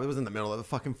we stopped. It was in the middle of the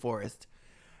fucking forest.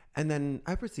 And then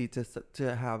I proceed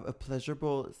to have a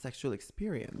pleasurable sexual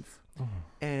experience,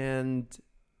 and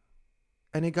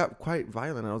it got quite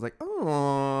violent. I was like,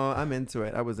 oh, I'm into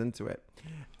it. I was into it,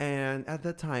 and at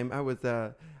that time I was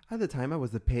a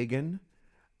pagan.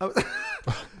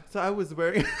 So I was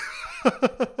wearing.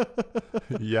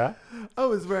 Yeah. I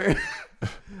was wearing,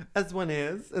 as one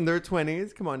is in their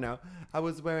 20s. Come on now. I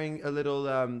was wearing a little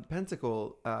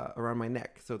pentacle around my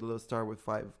neck, so the little star with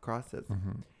 5 crosses.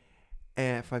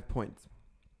 And 5 points.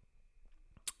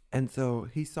 And so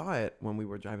he saw it when we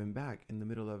were driving back in the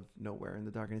middle of nowhere in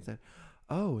the dark, and he said,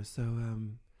 oh, so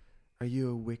are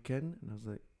you a Wiccan? And I was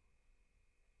like,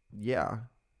 yeah.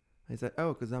 I said,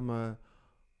 oh, because I'm a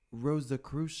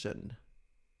Rosicrucian.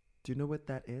 Do you know what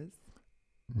that is?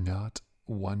 Not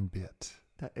one bit.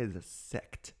 That is a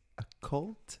sect, a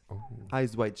cult. Oh.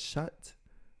 Eyes wide shut.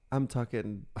 I'm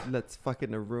talking, let's fuck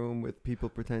in a room with people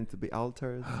pretending to be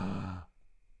altars.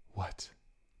 What?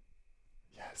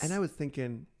 Yes. And I was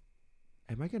thinking,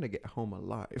 am I going to get home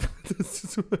alive?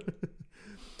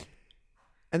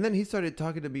 And then he started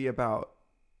talking to me about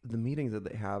the meetings that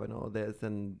they have and all this,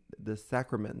 and the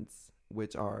sacraments,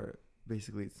 which are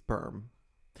basically sperm.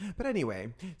 But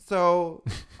anyway, so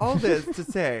all this to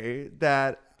say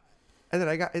that, and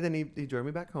then he drove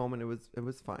me back home, and it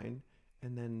was fine.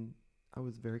 And then I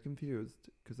was very confused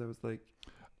because I was like,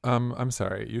 I'm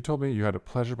sorry. You told me you had a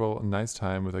pleasurable, nice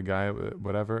time with a guy,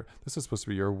 whatever. This is supposed to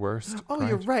be your worst. Oh, grind.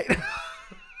 You're right.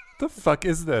 The fuck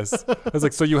is this? I was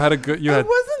like, so you had a good. It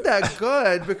wasn't that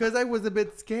good because I was a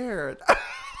bit scared.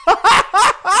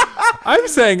 I'm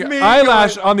saying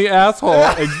eyelash on the asshole,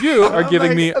 and you are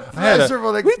giving me.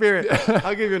 pleasurable experience.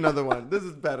 I'll give you another one. This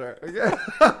is better. Okay?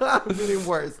 I'm getting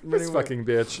worse. This fucking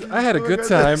bitch. I had a good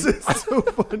time. This is so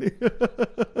funny.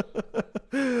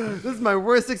 This is my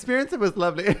worst experience. It was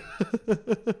lovely.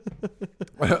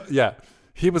 Yeah.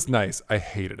 He was nice. I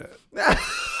hated it.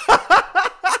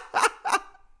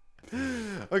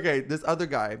 Okay, this other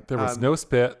guy. There was no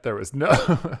spit. There was no.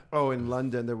 In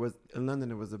London there was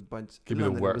a bunch. Give me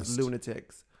the worst. It was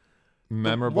lunatics.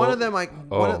 Memorable. One of them,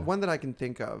 one that I can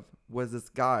think of was this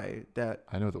guy that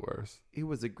I know the worst. He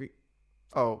was a Greek.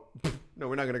 Oh no,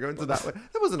 we're not gonna go into that one.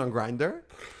 That wasn't on Grindr.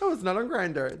 That was not on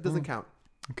Grindr. It doesn't count.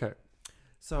 Okay.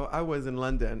 So I was in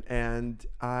London and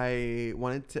I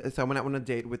went out on a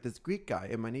date with this Greek guy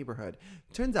in my neighborhood.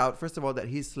 Turns out, first of all, that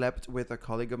he slept with a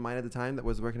colleague of mine at the time that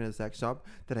was working at a sex shop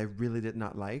that I really did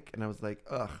not like. And I was like,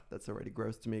 ugh, that's already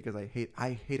gross to me because I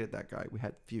hated that guy. We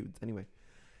had feuds. Anyway,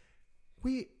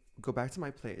 we go back to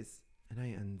my place and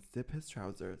I unzip his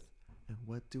trousers. And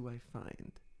what do I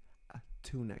find? A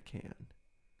tuna can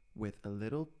with a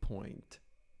little point.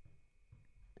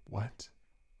 What?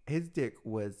 His dick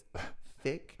was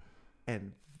thick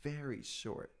and very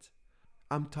short.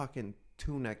 I'm talking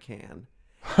tuna can.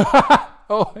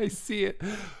 Oh, I see it.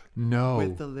 No.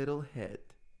 With a little head.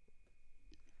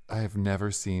 I have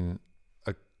never seen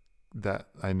a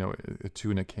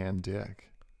tuna can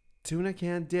dick. Tuna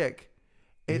can dick.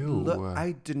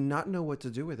 I did not know what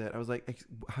to do with it. I was like,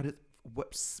 how did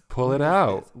what? Pull it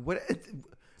out. What?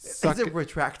 Is it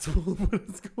retractable? What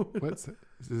is going on? What's it?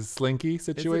 Is it a slinky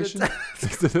situation?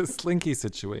 Is it a slinky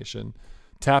situation?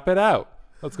 Tap it out.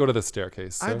 Let's go to the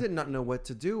staircase. Sir. I did not know what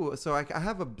to do. So I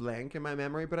have a blank in my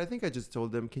memory, but I think I just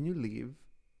told them, can you leave?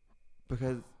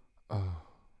 Because... Oh.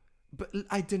 But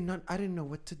I didn't know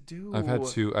what to do. I've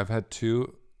had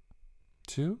two,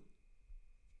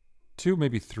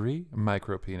 maybe three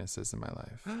micro penises in my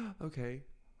life. Okay.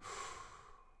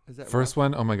 Is that First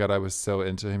one, oh my God, I was so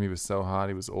into him. He was so hot.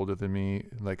 He was older than me.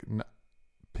 Like,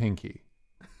 pinky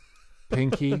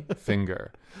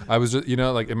finger. I was just,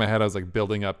 like in my head, I was like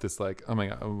building up this like, oh my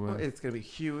God. It's going to be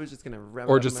huge. It's going to rev.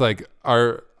 Or just like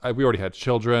we already had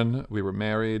children. We were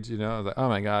married, I was like, oh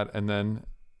my God. And then.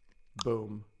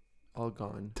 Boom. All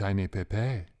gone. Tiny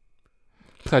Pepe.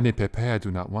 Tiny Pepe, I do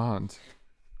not want.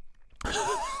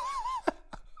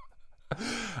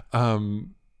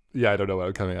 Yeah, I don't know what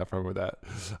I'm coming out from with that.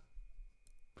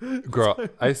 Girl,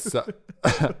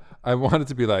 I wanted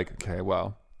to be like, okay,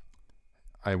 well,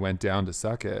 I went down to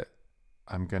suck it.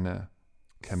 I'm going to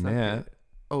commit.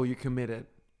 Oh, you committed.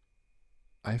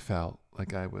 I felt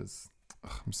like I'm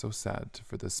so sad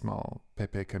for this small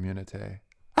Pepe community.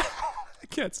 I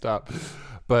can't stop.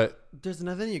 But there's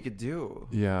nothing you could do.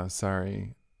 Yeah,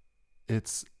 sorry.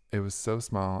 It was so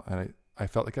small and I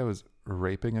felt like I was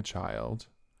raping a child.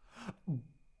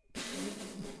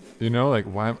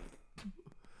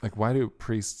 Why do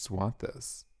priests want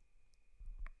this?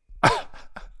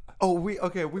 We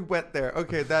went there.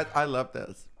 Okay, I love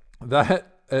this.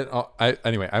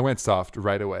 Anyway, I went soft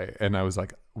right away and I was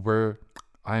like,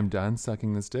 I'm done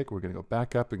sucking this dick. We're going to go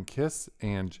back up and kiss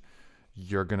and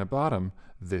you're going to bottom.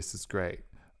 This is great.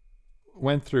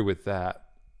 Went through with that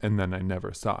and then I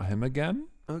never saw him again.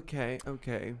 Okay.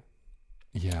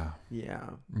 Yeah.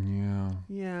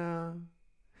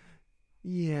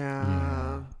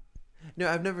 No,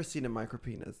 I've never seen a micro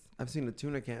penis. I've seen a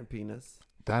tuna can penis.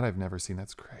 That I've never seen.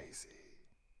 That's crazy.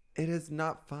 It is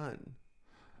not fun.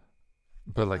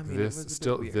 But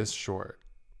this short.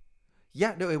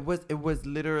 Yeah, no, it was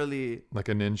literally like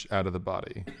an inch out of the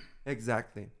body.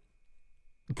 Exactly.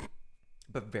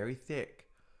 But very thick.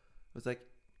 It was like,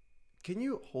 can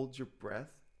you hold your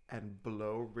breath and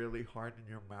blow really hard in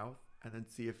your mouth and then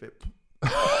see if it...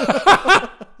 I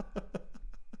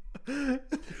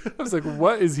was like,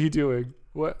 what is he doing?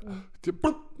 What?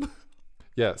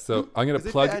 Yeah, so I'm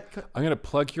gonna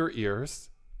plug your ears,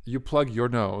 you plug your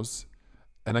nose,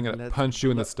 and I'm gonna punch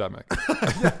you in the stomach.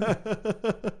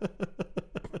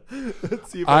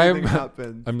 Let's see if anything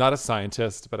happens. I'm not a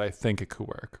scientist, but I think it could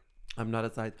work. I'm not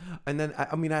a scientist. And then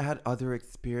I had other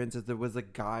experiences. There was a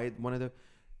guy, one of the...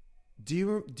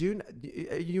 You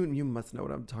must know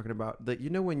what I'm talking about. That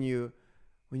when you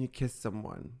kiss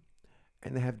someone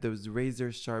and they have those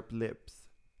razor sharp lips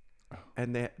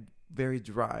and they're very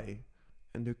dry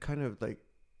and they're kind of like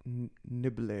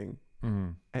nibbling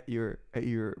at your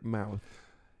mouth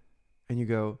and you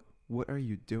go, what are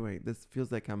you doing? This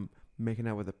feels like I'm making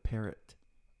out with a parrot.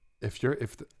 If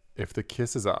the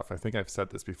kiss is off, I think I've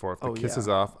said this before. If the kiss is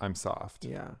off, I'm soft.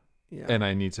 Yeah. And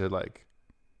I need to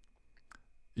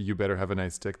you better have a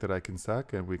nice dick that I can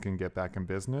suck and we can get back in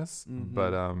business. Mm-hmm.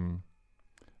 But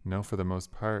no, for the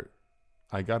most part,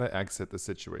 I gotta exit the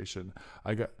situation.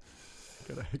 I gotta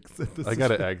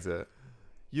exit.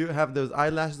 You have those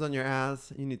eyelashes on your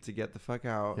ass. You need to get the fuck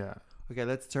out. Yeah. Okay,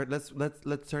 let's turn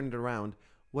it around.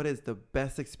 What is the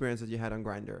best experience that you had on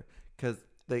Grindr? Because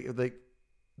like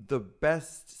the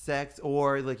best sex,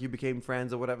 or like you became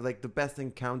friends or whatever, like the best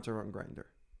encounter on Grindr.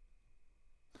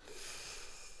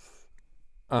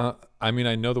 I mean,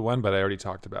 I know the one, but I already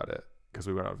talked about it because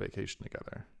we went on vacation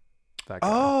together. That guy.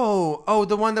 Oh,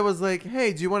 the one that was like,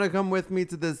 "Hey, do you want to come with me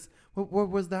to this?" What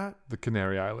was that? The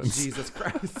Canary Islands. Jesus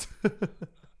Christ.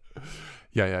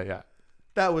 Yeah.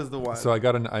 That was the one. So I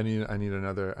need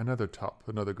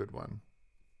another good one.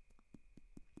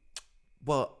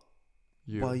 Well,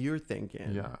 while you're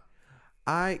thinking, yeah,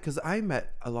 because I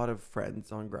met a lot of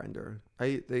friends on Grindr.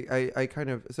 I kind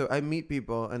of, so I meet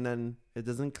people and then it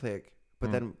doesn't click,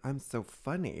 but then I'm so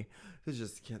funny, I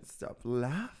just can't stop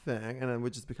laughing, and then we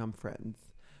just become friends.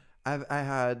 I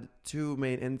had two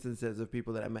main instances of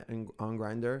people that I met on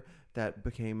Grindr that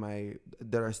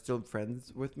are still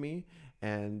friends with me,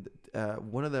 and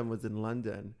one of them was in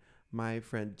London. My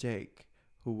friend Jake,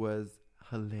 who was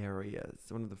hilarious,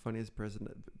 one of the funniest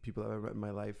people I've ever met in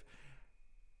my life,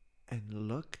 and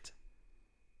looked.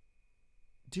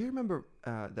 Do you remember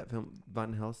that film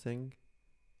Van Helsing,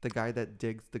 the guy that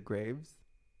digs the graves?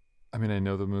 I mean, I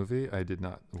know the movie. I did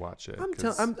not watch it.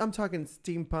 I'm talking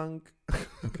steampunk.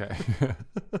 Okay.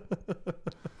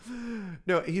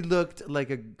 No, he looked like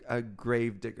a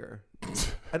grave digger.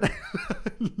 And I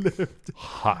lived.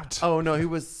 Hot. Oh no, he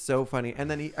was so funny. And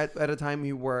then he at a time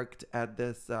he worked at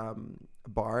this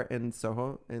bar in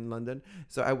Soho in London.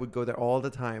 So I would go there all the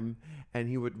time, and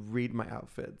he would read my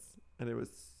outfits, and it was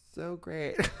so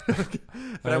great.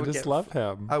 But I just love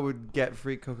him. I would get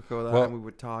free Coca-Cola, and we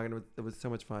would talk, and it was so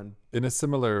much fun. In a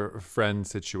similar friend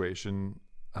situation,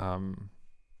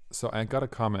 so I got a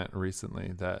comment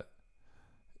recently that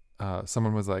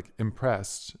someone was like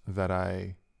impressed that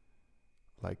I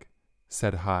like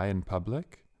said hi in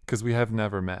public, because we have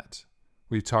never met.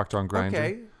 We talked on Grindr.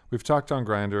 Okay. We've talked on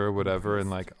Grindr or whatever, and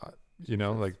like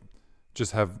like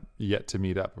just have yet to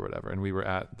meet up or whatever. And we were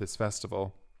at this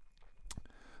festival.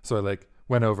 So I like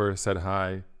went over, said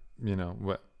hi,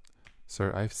 what,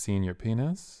 sir, I've seen your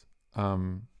penis.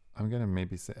 I'm going to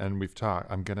maybe say, and we've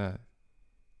talked, I'm going to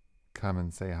come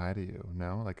and say hi to you.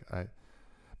 No,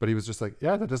 but he was just like,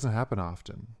 yeah, that doesn't happen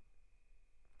often.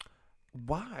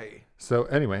 Why? So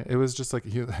anyway, it was just like,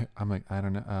 I'm like, I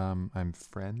don't know. I'm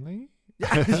friendly.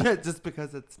 Yeah, just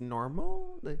because it's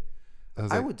normal.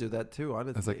 I would do that too,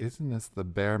 honestly. I was like, isn't this the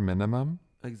bare minimum?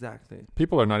 Exactly.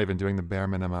 People are not even doing the bare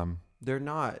minimum. They're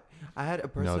not. I had a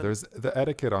person. No, there's the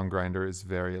etiquette on Grindr is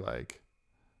very like.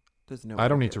 There's no.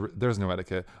 There's no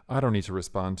etiquette. I don't need to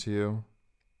respond to you.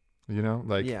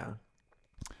 Yeah.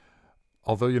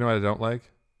 Although what I don't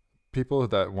like, people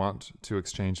that want to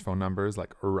exchange phone numbers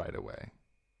like right away.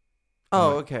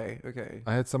 Oh, okay.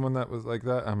 I had someone that was like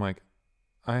that. I'm like,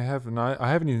 I haven't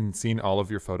even seen all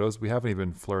of your photos. We haven't even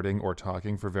been flirting or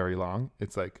talking for very long.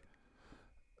 It's like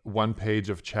one page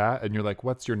of chat, and you're like,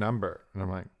 "What's your number?" And I'm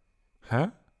like,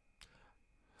 "Huh?"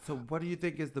 So what do you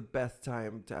think is the best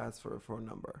time to ask for a phone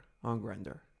number on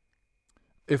Grindr?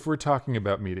 If we're talking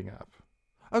about meeting up.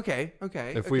 Okay.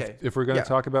 If we're going to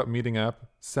talk about meeting up,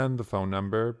 send the phone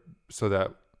number so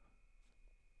that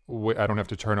I don't have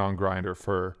to turn on Grindr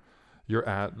for your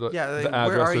the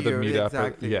address of the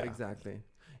meetup. Exactly.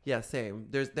 Yeah, same.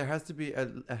 There has to be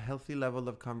a healthy level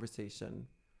of conversation.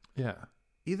 Yeah.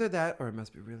 Either that, or it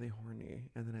must be really horny,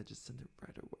 and then I just send it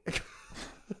right away.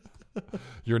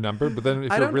 Your number, but then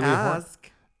if I you're don't really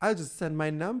ask. I'll just send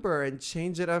my number and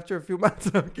change it after a few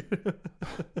months.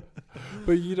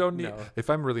 But you don't need. No. If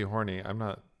I'm really horny, I'm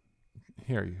not.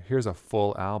 Here's a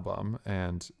full album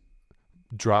and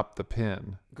drop the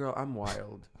pin. Girl, I'm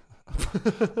wild.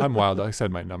 I'm wild. I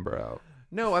said my number out.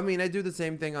 No, I mean I do the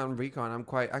same thing on Recon. I'm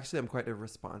quite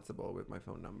irresponsible with my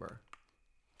phone number.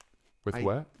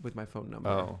 What? With my phone number.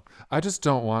 Oh, I just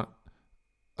don't want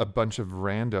a bunch of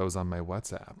randos on my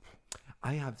WhatsApp.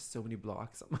 I have so many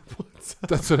blocks on my WhatsApp.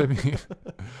 That's what I mean.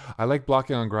 I like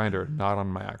blocking on Grindr, not on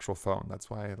my actual phone. That's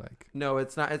why I like. No,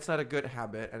 it's not. It's not a good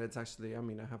habit, and it's actually. I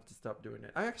have to stop doing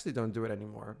it. I actually don't do it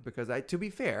anymore because to be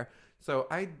fair, so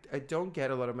I don't get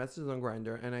a lot of messages on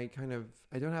Grindr, and I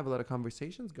don't have a lot of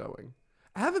conversations going.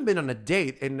 I haven't been on a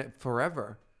date in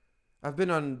forever. I've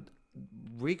been on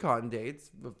Recon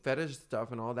dates, fetish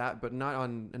stuff, and all that, but not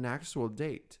on an actual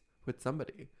date with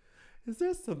somebody. Is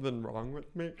there something wrong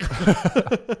with me?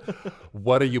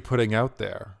 What are you putting out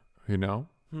there?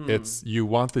 It's you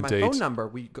want the my date. phone number.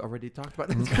 We already talked about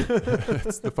this.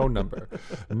 It's the phone number.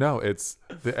 No, it's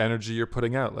the energy you're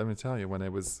putting out. Let me tell you, when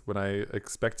I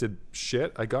expected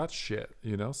shit, I got shit.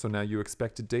 You know, so now you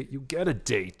expect a date, you get a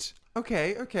date.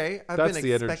 Okay. I've That's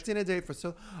been expecting a date for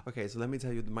so. Okay, so let me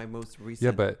tell you my most recent.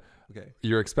 Yeah, but okay,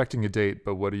 you're expecting a date,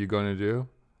 but what are you going to do?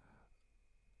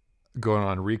 Going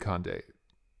on a recon date.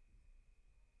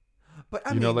 But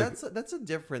I mean, that's a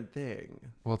different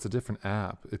thing. Well, it's a different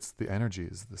app. It's the energy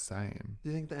is the same. Do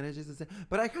you think the energy is the same?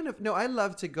 But I kind of no. I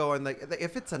love to go and like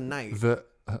if it's a night. The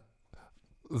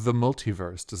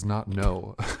multiverse does not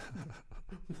know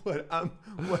what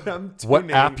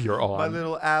app you're on. My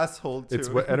little asshole to. It's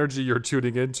what energy you're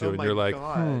tuning into, and you're like,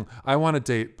 I want a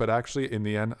date, but actually, in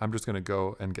the end, I'm just gonna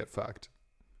go and get fucked.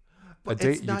 But a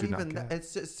date you do not get.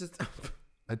 It's just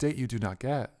a date you do not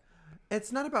get.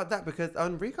 It's not about that because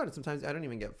on Recon sometimes I don't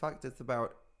even get fucked. It's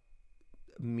about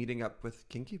meeting up with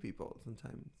kinky people.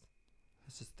 Sometimes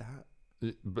it's just that.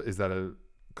 But is that a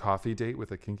coffee date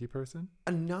with a kinky person?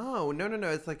 No.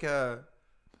 It's like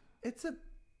it's a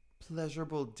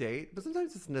pleasurable date, but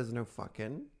sometimes there's no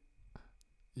fucking.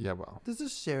 Yeah, well, there's a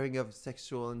sharing of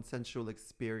sexual and sensual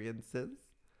experiences.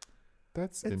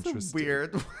 That's it's interesting.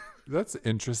 Weird. That's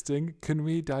interesting. Can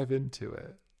we dive into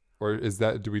it? Or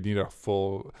do we need a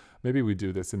full, maybe we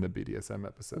do this in the BDSM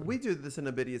episode. We do this in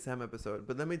a BDSM episode,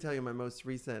 but let me tell you my most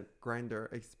recent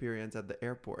Grindr experience at the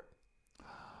airport.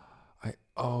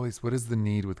 What is the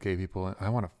need with gay people? I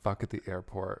want to fuck at the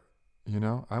airport. You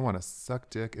know, I want to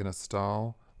suck dick in a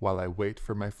stall while I wait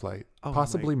for my flight.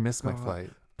 Possibly miss my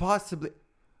flight. Possibly.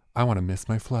 I want to miss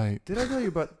my flight. Did I tell you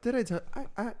about, did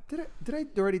I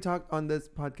already talk on this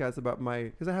podcast about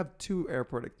because I have 2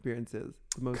 airport experiences.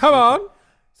 Come on.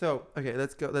 So, okay,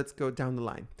 let's go down the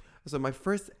line. So my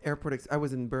first airport, I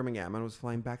was in Birmingham and I was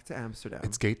flying back to Amsterdam.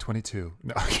 It's gate 22.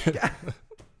 No,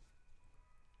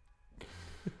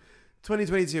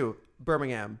 2022,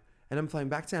 Birmingham. And I'm flying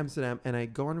back to Amsterdam and I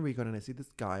go on Recon and I see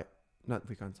this guy, not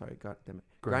Recon, sorry, god damn it,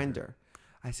 Grindr.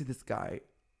 I see this guy,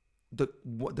 the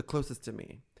closest to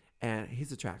me, and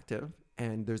he's attractive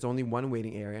and there's only one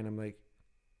waiting area and I'm like,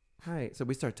 hi. So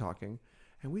we start talking.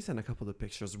 And we send a couple of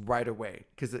pictures right away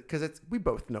because we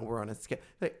both know we're on a scale.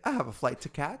 Like, I have a flight to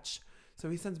catch.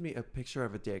 So he sends me a picture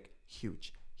of a dick.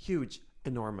 Huge,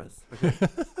 enormous. Okay?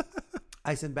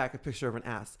 I send back a picture of an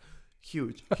ass.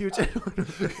 Huge,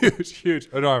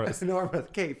 enormous.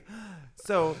 Enormous, cave.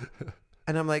 So,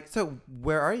 and I'm like, so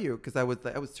where are you? Because I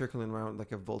was circling around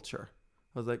like a vulture.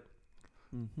 I was like,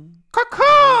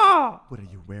 Caca! What are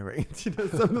you wearing?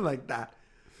 Something like that.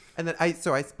 And then I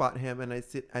spot him and I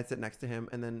sit next to him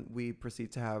and then we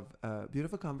proceed to have a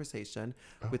beautiful conversation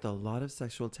with a lot of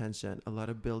sexual tension, a lot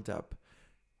of buildup.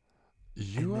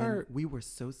 We were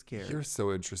so scared. You're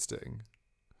so interesting.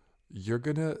 You're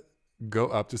gonna go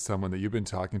up to someone that you've been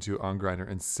talking to on Grindr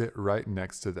and sit right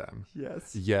next to them.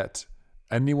 Yes. Yet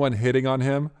anyone hitting on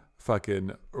him,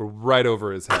 fucking right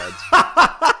over his head.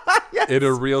 Yes. In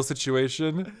a real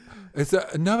situation. It's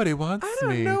nobody wants me.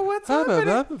 I don't know what's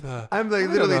happening. I'm like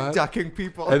literally ducking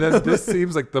people. And then this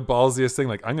seems like the ballsiest thing.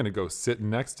 Like, I'm going to go sit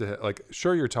next to him. Like,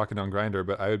 sure, you're talking on Grindr,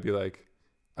 but I would be like,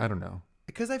 I don't know.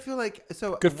 Because I feel like,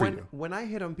 so good for you. When I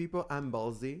hit on people, I'm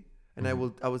ballsy. And I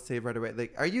will say right away,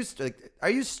 like, are you straight? Are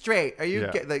you are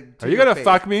you going to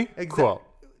fuck me? Exactly. Cool.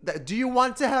 Do you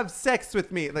want to have sex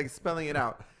with me? Like, spelling it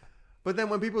out. But then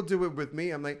when people do it with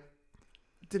me, I'm like,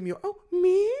 demure. Oh,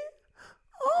 me?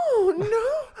 Oh,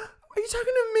 no. Are you talking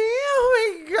to me?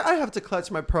 Oh my God. I have to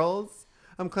clutch my pearls.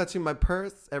 I'm clutching my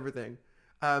purse, everything.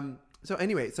 So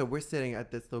anyway, so we're sitting at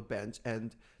this little bench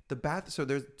and so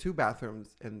there's 2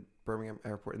 bathrooms in Birmingham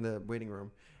Airport in the waiting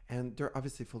room and they're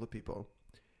obviously full of people.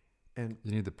 And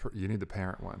you need the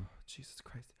parent one. Oh, Jesus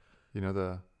Christ. You know,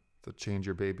 the change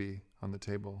your baby on the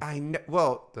table. I know.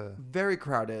 Well, very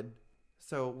crowded.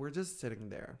 So we're just sitting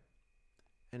there.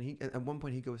 And at one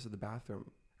point he goes to the bathroom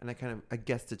and I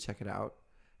guess to check it out.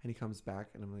 And he comes back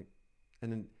and I'm like,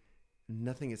 and then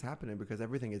nothing is happening because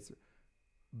everything is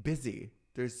busy.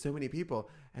 There's so many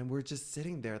people and we're just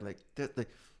sitting there like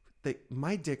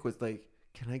my dick was like,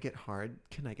 can I get hard?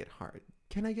 Can I get hard?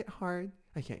 Can I get hard?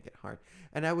 I can't get hard.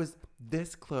 And I was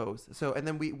this close. So, and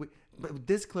then we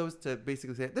this close to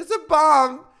basically say, there's a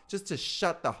bomb, just to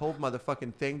shut the whole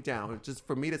motherfucking thing down, just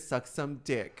for me to suck some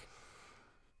dick.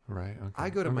 Right. Okay. I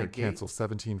go to my gate. Cancel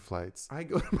 17 flights. I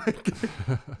go to my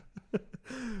gate.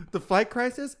 The flight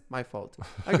crisis, my fault.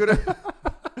 I go to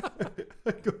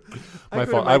my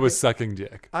fault. I was sucking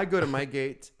dick. I go to my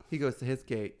gate. He goes to his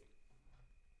gate.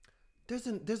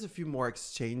 There's a few more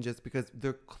exchanges because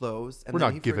they're closed. And we're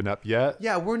not giving up yet.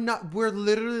 Yeah, we're not. We're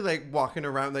literally like walking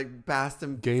around like past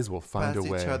them. Gays will find a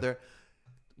way. Each other.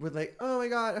 we're like, oh my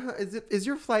God, is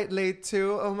your flight late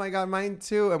too? Oh my God, mine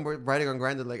too. And we're writing on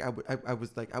Grindr. Like I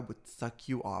was like, I would suck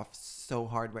you off so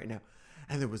hard right now.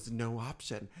 And there was no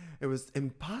option. It was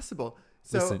impossible.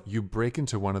 So, listen, you break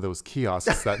into one of those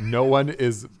kiosks that no one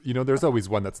is, there's always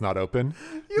one that's not open.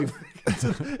 You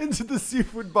break into the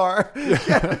seafood bar.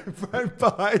 Yeah, right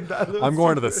behind that. I'm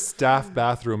going to the staff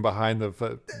bathroom behind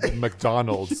the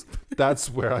McDonald's. That's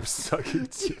where I'm sucking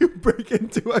to. You break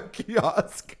into a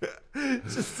kiosk.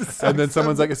 Just to suck and then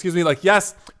someone's like, excuse me, like,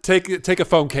 yes, take a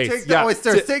phone case. Take the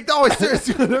oysters. Take the oysters.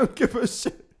 I don't give a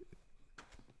shit.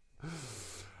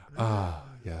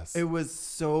 Yes. It was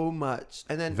so much.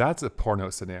 And then that's a porno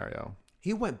scenario.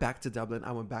 He went back to Dublin.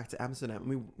 I went back to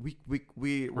Amsterdam.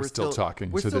 We're still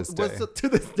talking to this day. To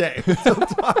this day. We're still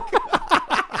talking.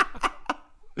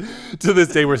 To this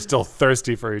day, we're still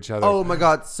thirsty for each other. Oh my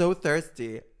God, so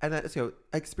thirsty. And then, so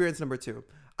experience number 2.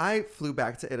 I flew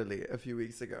back to Italy a few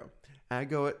weeks ago. I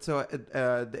go, so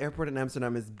the airport in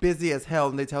Amsterdam is busy as hell.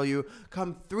 And they tell you,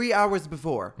 come 3 hours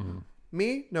before.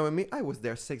 Me, knowing me, I was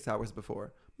there 6 hours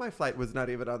before. My flight was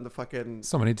not even on the fucking...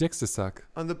 So many dicks to suck.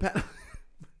 On the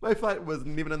my flight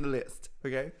wasn't even on the list,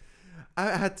 okay?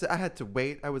 I had to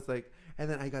wait. I was like... And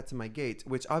then I got to my gate,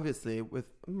 which obviously, with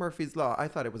Murphy's Law, I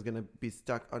thought it was going to be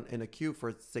stuck in a queue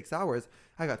for 6 hours.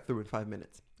 I got through in 5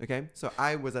 minutes, okay? So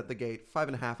I was at the gate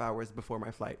 5.5 hours before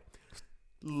my flight.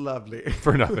 Lovely.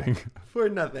 For nothing. For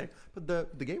nothing. But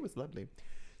the gate was lovely.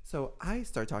 So I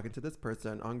start talking to this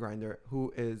person on Grindr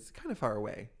who is kind of far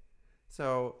away.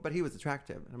 So, but he was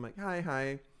attractive. And I'm like,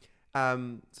 hi.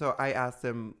 So I asked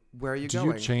him, where are you going?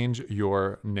 Do you change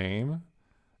your name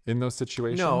in those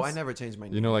situations? No, I never changed my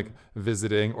name. Like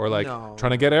visiting or like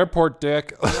trying to get airport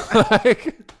dick.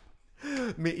 Like,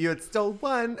 meet you at still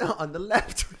one on the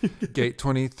left. Gate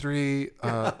 23.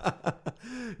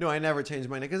 No, I never changed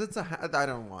my name because I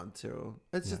don't want to.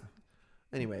 It's just,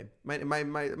 anyway, my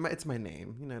it's my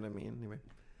name. You know what I mean?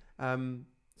 Anyway.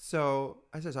 So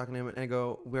I start talking to him and I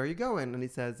go, where are you going? And he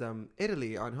says,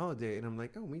 Italy on holiday. And I'm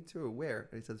like, oh, me too. Where?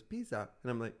 And he says, Pisa.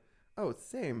 And I'm like, oh,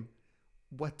 same.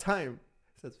 What time?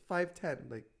 He says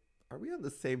 5:10. Like, are we on the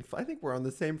same I think we're on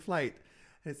the same flight.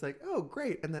 And it's like, oh,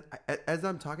 great. And then as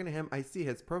I'm talking to him, I see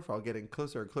his profile getting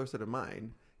closer and closer to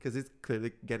mine because he's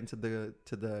clearly getting to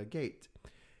the gate.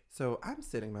 So I'm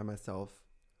sitting by myself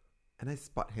and I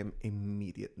spot him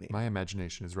immediately. My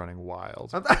imagination is running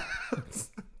wild.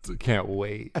 Can't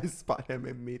wait. I spot him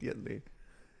immediately.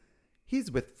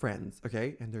 He's with friends,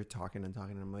 okay? And they're talking and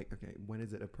talking. And I'm like, okay, when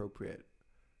is it appropriate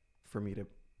for me to...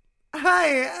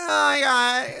 Hi, oh my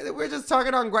God. We're just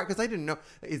talking on Grindr. Because I didn't know.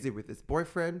 Is he with his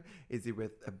boyfriend? Is he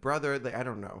with a brother? Like, I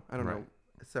don't know.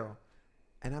 So,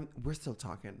 and we're still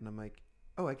talking. And I'm like,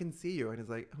 oh, I can see you. And he's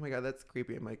like, oh my God, that's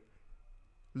creepy. I'm like,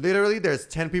 literally, there's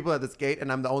 10 people at this gate.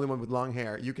 And I'm the only one with long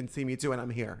hair. You can see me too. And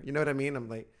I'm here. You know what I mean? I'm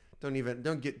like...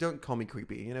 Don't call me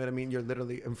creepy. You know what I mean? You're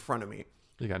literally in front of me.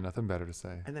 You got nothing better to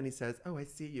say. And then he says, oh, I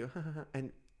see you.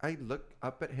 And I look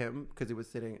up at him because he was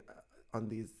sitting on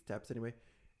these steps anyway.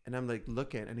 And I'm like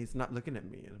looking and he's not looking at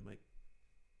me. And I'm like,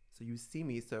 so you see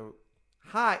me. So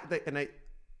hi. And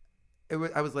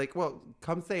I was like, well,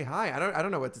 come say hi. I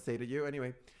don't know what to say to you.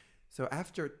 Anyway. So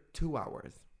after 2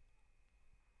 hours.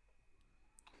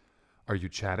 Are you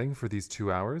chatting for these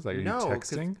 2 hours? Like, are you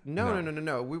texting?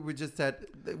 No. We just said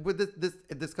with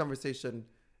this conversation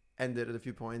ended at a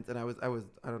few points, and I was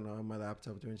I don't know on my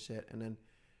laptop doing shit, and then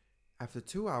after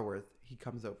 2 hours he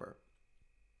comes over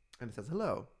and he says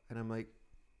hello, and I'm like,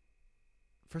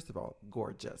 first of all,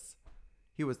 gorgeous.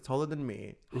 He was taller than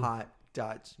me, hot,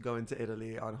 Dutch, going to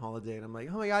Italy on holiday, and I'm like,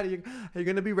 oh my God, are you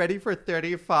gonna be ready for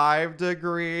 35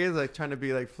 degrees? Like trying to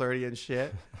be like flirty and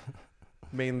shit.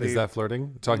 Mainly. Is that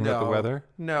flirting? Talking about the weather?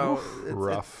 No.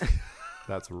 Rough.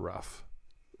 That's rough.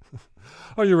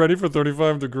 Are you ready for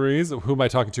 35 degrees? Who am I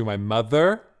talking to? My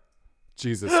mother?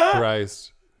 Jesus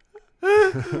Christ.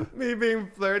 Me being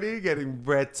flirty, getting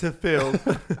bread to fill.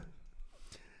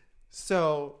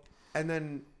 So, and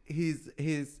then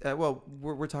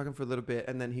we're talking for a little bit,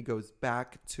 and then he goes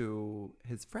back to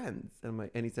his friends. And I'm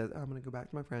like, and he says, oh, I'm going to go back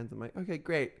to my friends. I'm like, okay,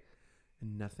 great.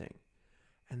 And nothing.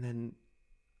 And then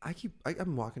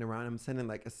I'm walking around. I'm sending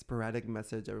like a sporadic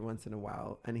message every once in a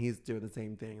while. And he's doing the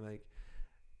same thing. Like,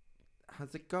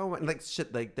 how's it going? Like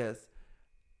shit like this.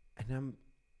 And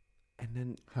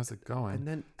then. How's it going? And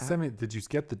then. Send me, did you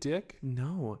get the dick?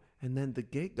 No. And then the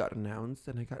gate got announced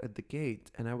and I got at the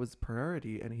gate and I was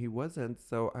priority and he wasn't.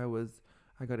 So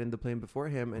I got in the plane before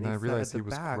him and he I realized sat at the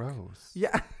he was back. gross.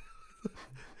 Yeah.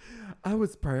 I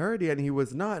was priority and he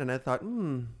was not. And I thought,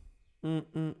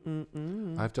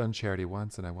 I I've done charity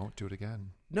once and I won't do it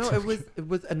again. No, it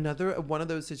was another one of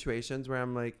those situations where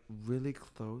I'm like really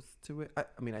close to it. I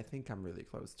mean, I think I'm really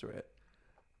close to it,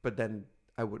 but then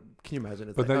can you imagine?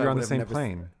 It's but then you're on the same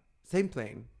plane. Same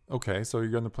plane. Okay, so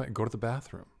you're on the plane. Go to the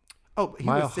bathroom. Oh,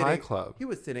 Mile High Club. He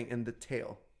was sitting in the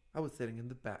tail. I was sitting in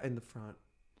the front.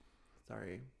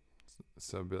 Sorry.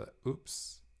 So be like,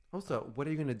 oops. Also, what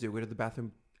are you gonna do? Go to the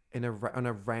bathroom on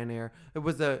a Ryanair? It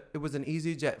was an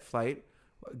EasyJet flight.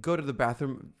 Go to the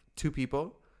bathroom, 2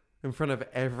 people in front of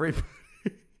everybody.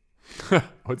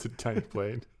 What's a tiny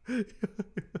plane?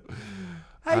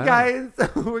 Hi guys,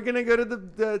 we're gonna go to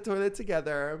the toilet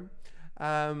together.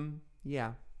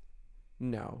 Yeah.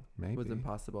 No, maybe. It was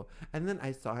impossible. And then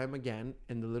I saw him again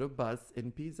in the little bus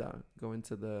in Pisa going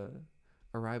to the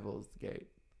arrivals gate.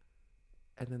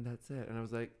 And then that's it. And I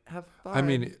was like, have fun. I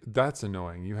mean, that's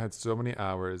annoying. You had so many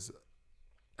hours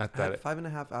at that.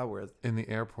 5.5 hours. In the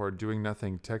airport doing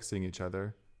nothing, texting each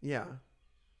other. Yeah.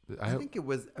 I think it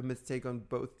was a mistake on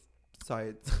both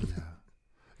sides.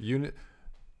 Yeah.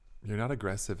 You're not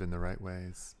aggressive in the right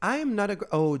ways. I am not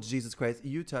oh, Jesus Christ.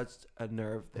 You touched a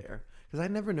nerve there. Because I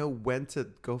never know when to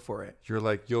go for it. You're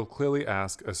like, you'll clearly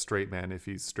ask a straight man if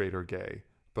he's straight or gay.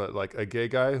 But like a gay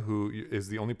guy who is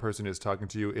the only person who's talking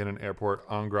to you in an airport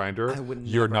on Grindr,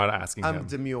 you're not asking him. I'm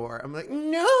demure. I'm like,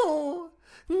 no.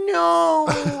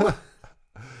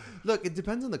 Look, it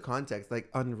depends on the context. Like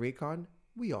on Recon,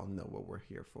 we all know what we're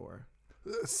here for.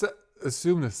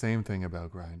 Assume the same thing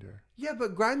about Grindr. Yeah,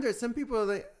 but Grindr, some people are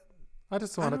like, I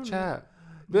just want to chat.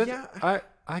 But yeah.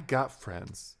 I got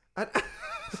friends. I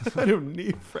don't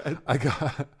need friends.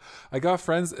 I got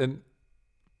friends and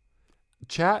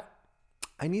chat.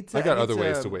 I got other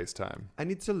ways to waste time. I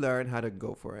need to learn how to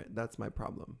go for it. That's my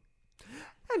problem.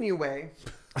 Anyway.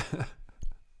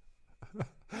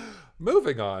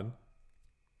 Moving on.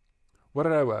 What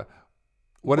did I want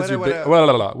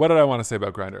to say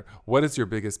about Grindr? What is your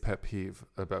biggest pet peeve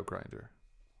about Grindr?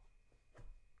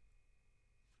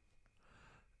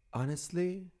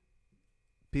 Honestly,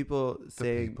 people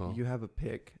saying you have a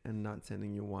pic and not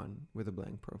sending you one with a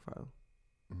blank profile.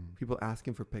 People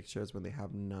asking for pictures when they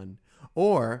have none.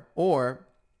 Or oh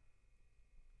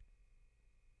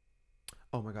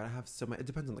my God, I have so much. It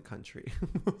depends on the country.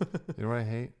 You know what I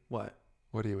hate? What?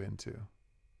 What are you into?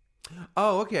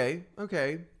 Oh, okay.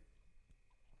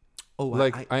 Oh,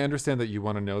 like I understand that you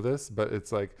want to know this, but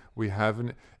it's like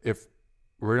if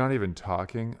we're not even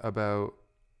talking about,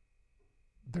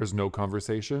 there's no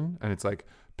conversation and it's like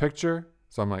picture.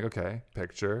 So I'm like, okay,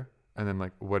 picture. And then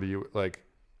like, what are you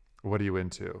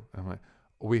into? And I'm like,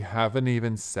 we haven't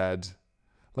even said,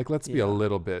 like, let's be a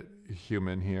little bit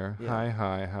human here. Yeah.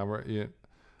 Hi, how are you?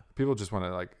 People just want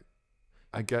to like,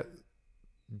 I get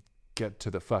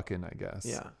to the fucking, I guess.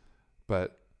 Yeah.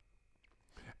 But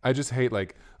I just hate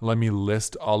like, let me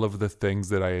list all of the things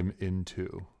that I am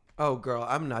into. Oh, girl,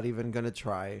 I'm not even gonna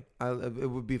try. It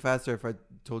would be faster if I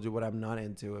told you what I'm not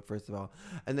into. First of all,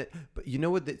 and then, but you know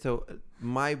what?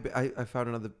 I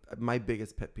found my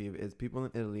biggest pet peeve is people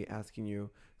in Italy asking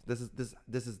you. This is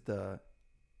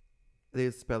they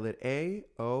spell it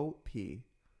AOP,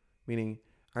 meaning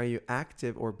are you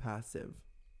active or passive?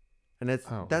 And that's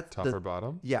top or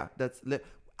bottom. Yeah,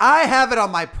 I have it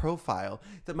on my profile.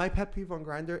 That my pet peeve on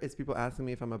Grindr is people asking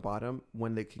me if I'm a bottom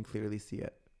when they can clearly see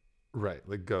it. Right,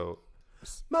 like go.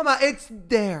 Mama, it's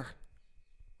there.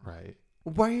 Right.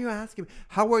 Why are you asking me?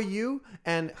 How are you?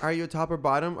 And are you top or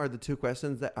bottom are the two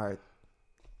questions that are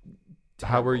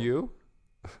terrible. How are you?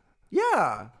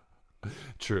 Yeah.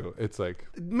 True. It's like.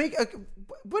 What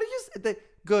do you say?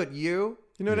 Good, you?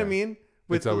 You know what I mean?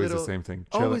 It's always the same thing.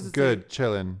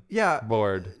 Chilling. Yeah.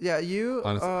 Bored. Yeah, you.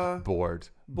 Bored.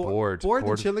 Bored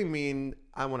and chilling mean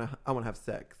I want to have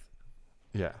sex.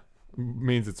 Yeah.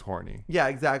 Means it's horny. Yeah,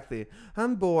 exactly.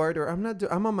 I'm bored or I'm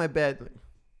on my bed. Like,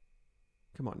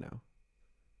 come on now.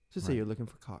 Just say you're looking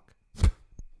for cock.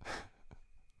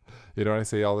 You know what I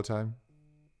say all the time?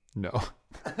 No.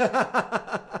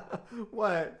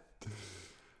 What?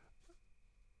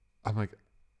 I'm like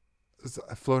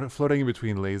floating in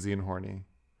between lazy and horny.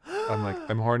 I'm like,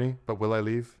 I'm horny, but will I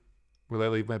leave? Will I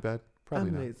leave my bed? Probably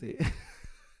I'm not. Lazy.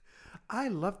 I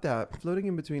love that. Floating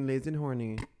in between lazy and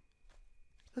horny.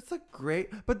 That's a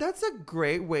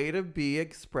great way to be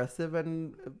expressive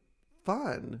and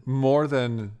fun. More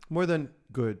than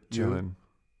good. Chilling.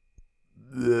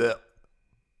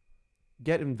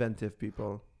 Get inventive,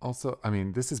 people. Also, I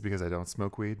mean, this is because I don't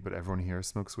smoke weed, but everyone here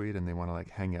smokes weed and they want to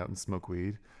like hang out and smoke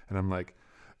weed. And I'm like,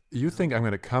 you think I'm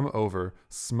going to come over,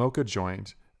 smoke a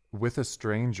joint with a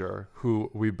stranger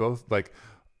who we both like,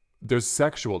 there's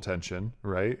sexual tension,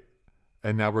 right?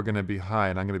 And now we're going to be high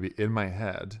and I'm going to be in my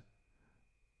head.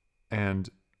 And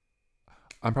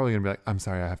I'm probably going to be like, I'm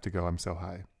sorry, I have to go. I'm so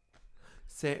high.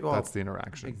 That's the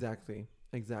interaction. Exactly.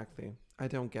 I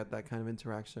don't get that kind of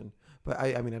interaction. But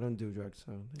I mean, I don't do drugs,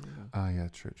 so there you go. Yeah,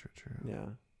 true. Yeah.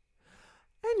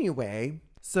 Anyway,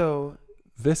 so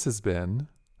this has been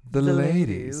The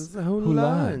Ladies Who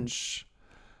Lunch.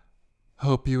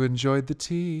 Hope you enjoyed the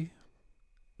tea.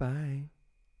 Bye.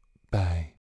 Bye.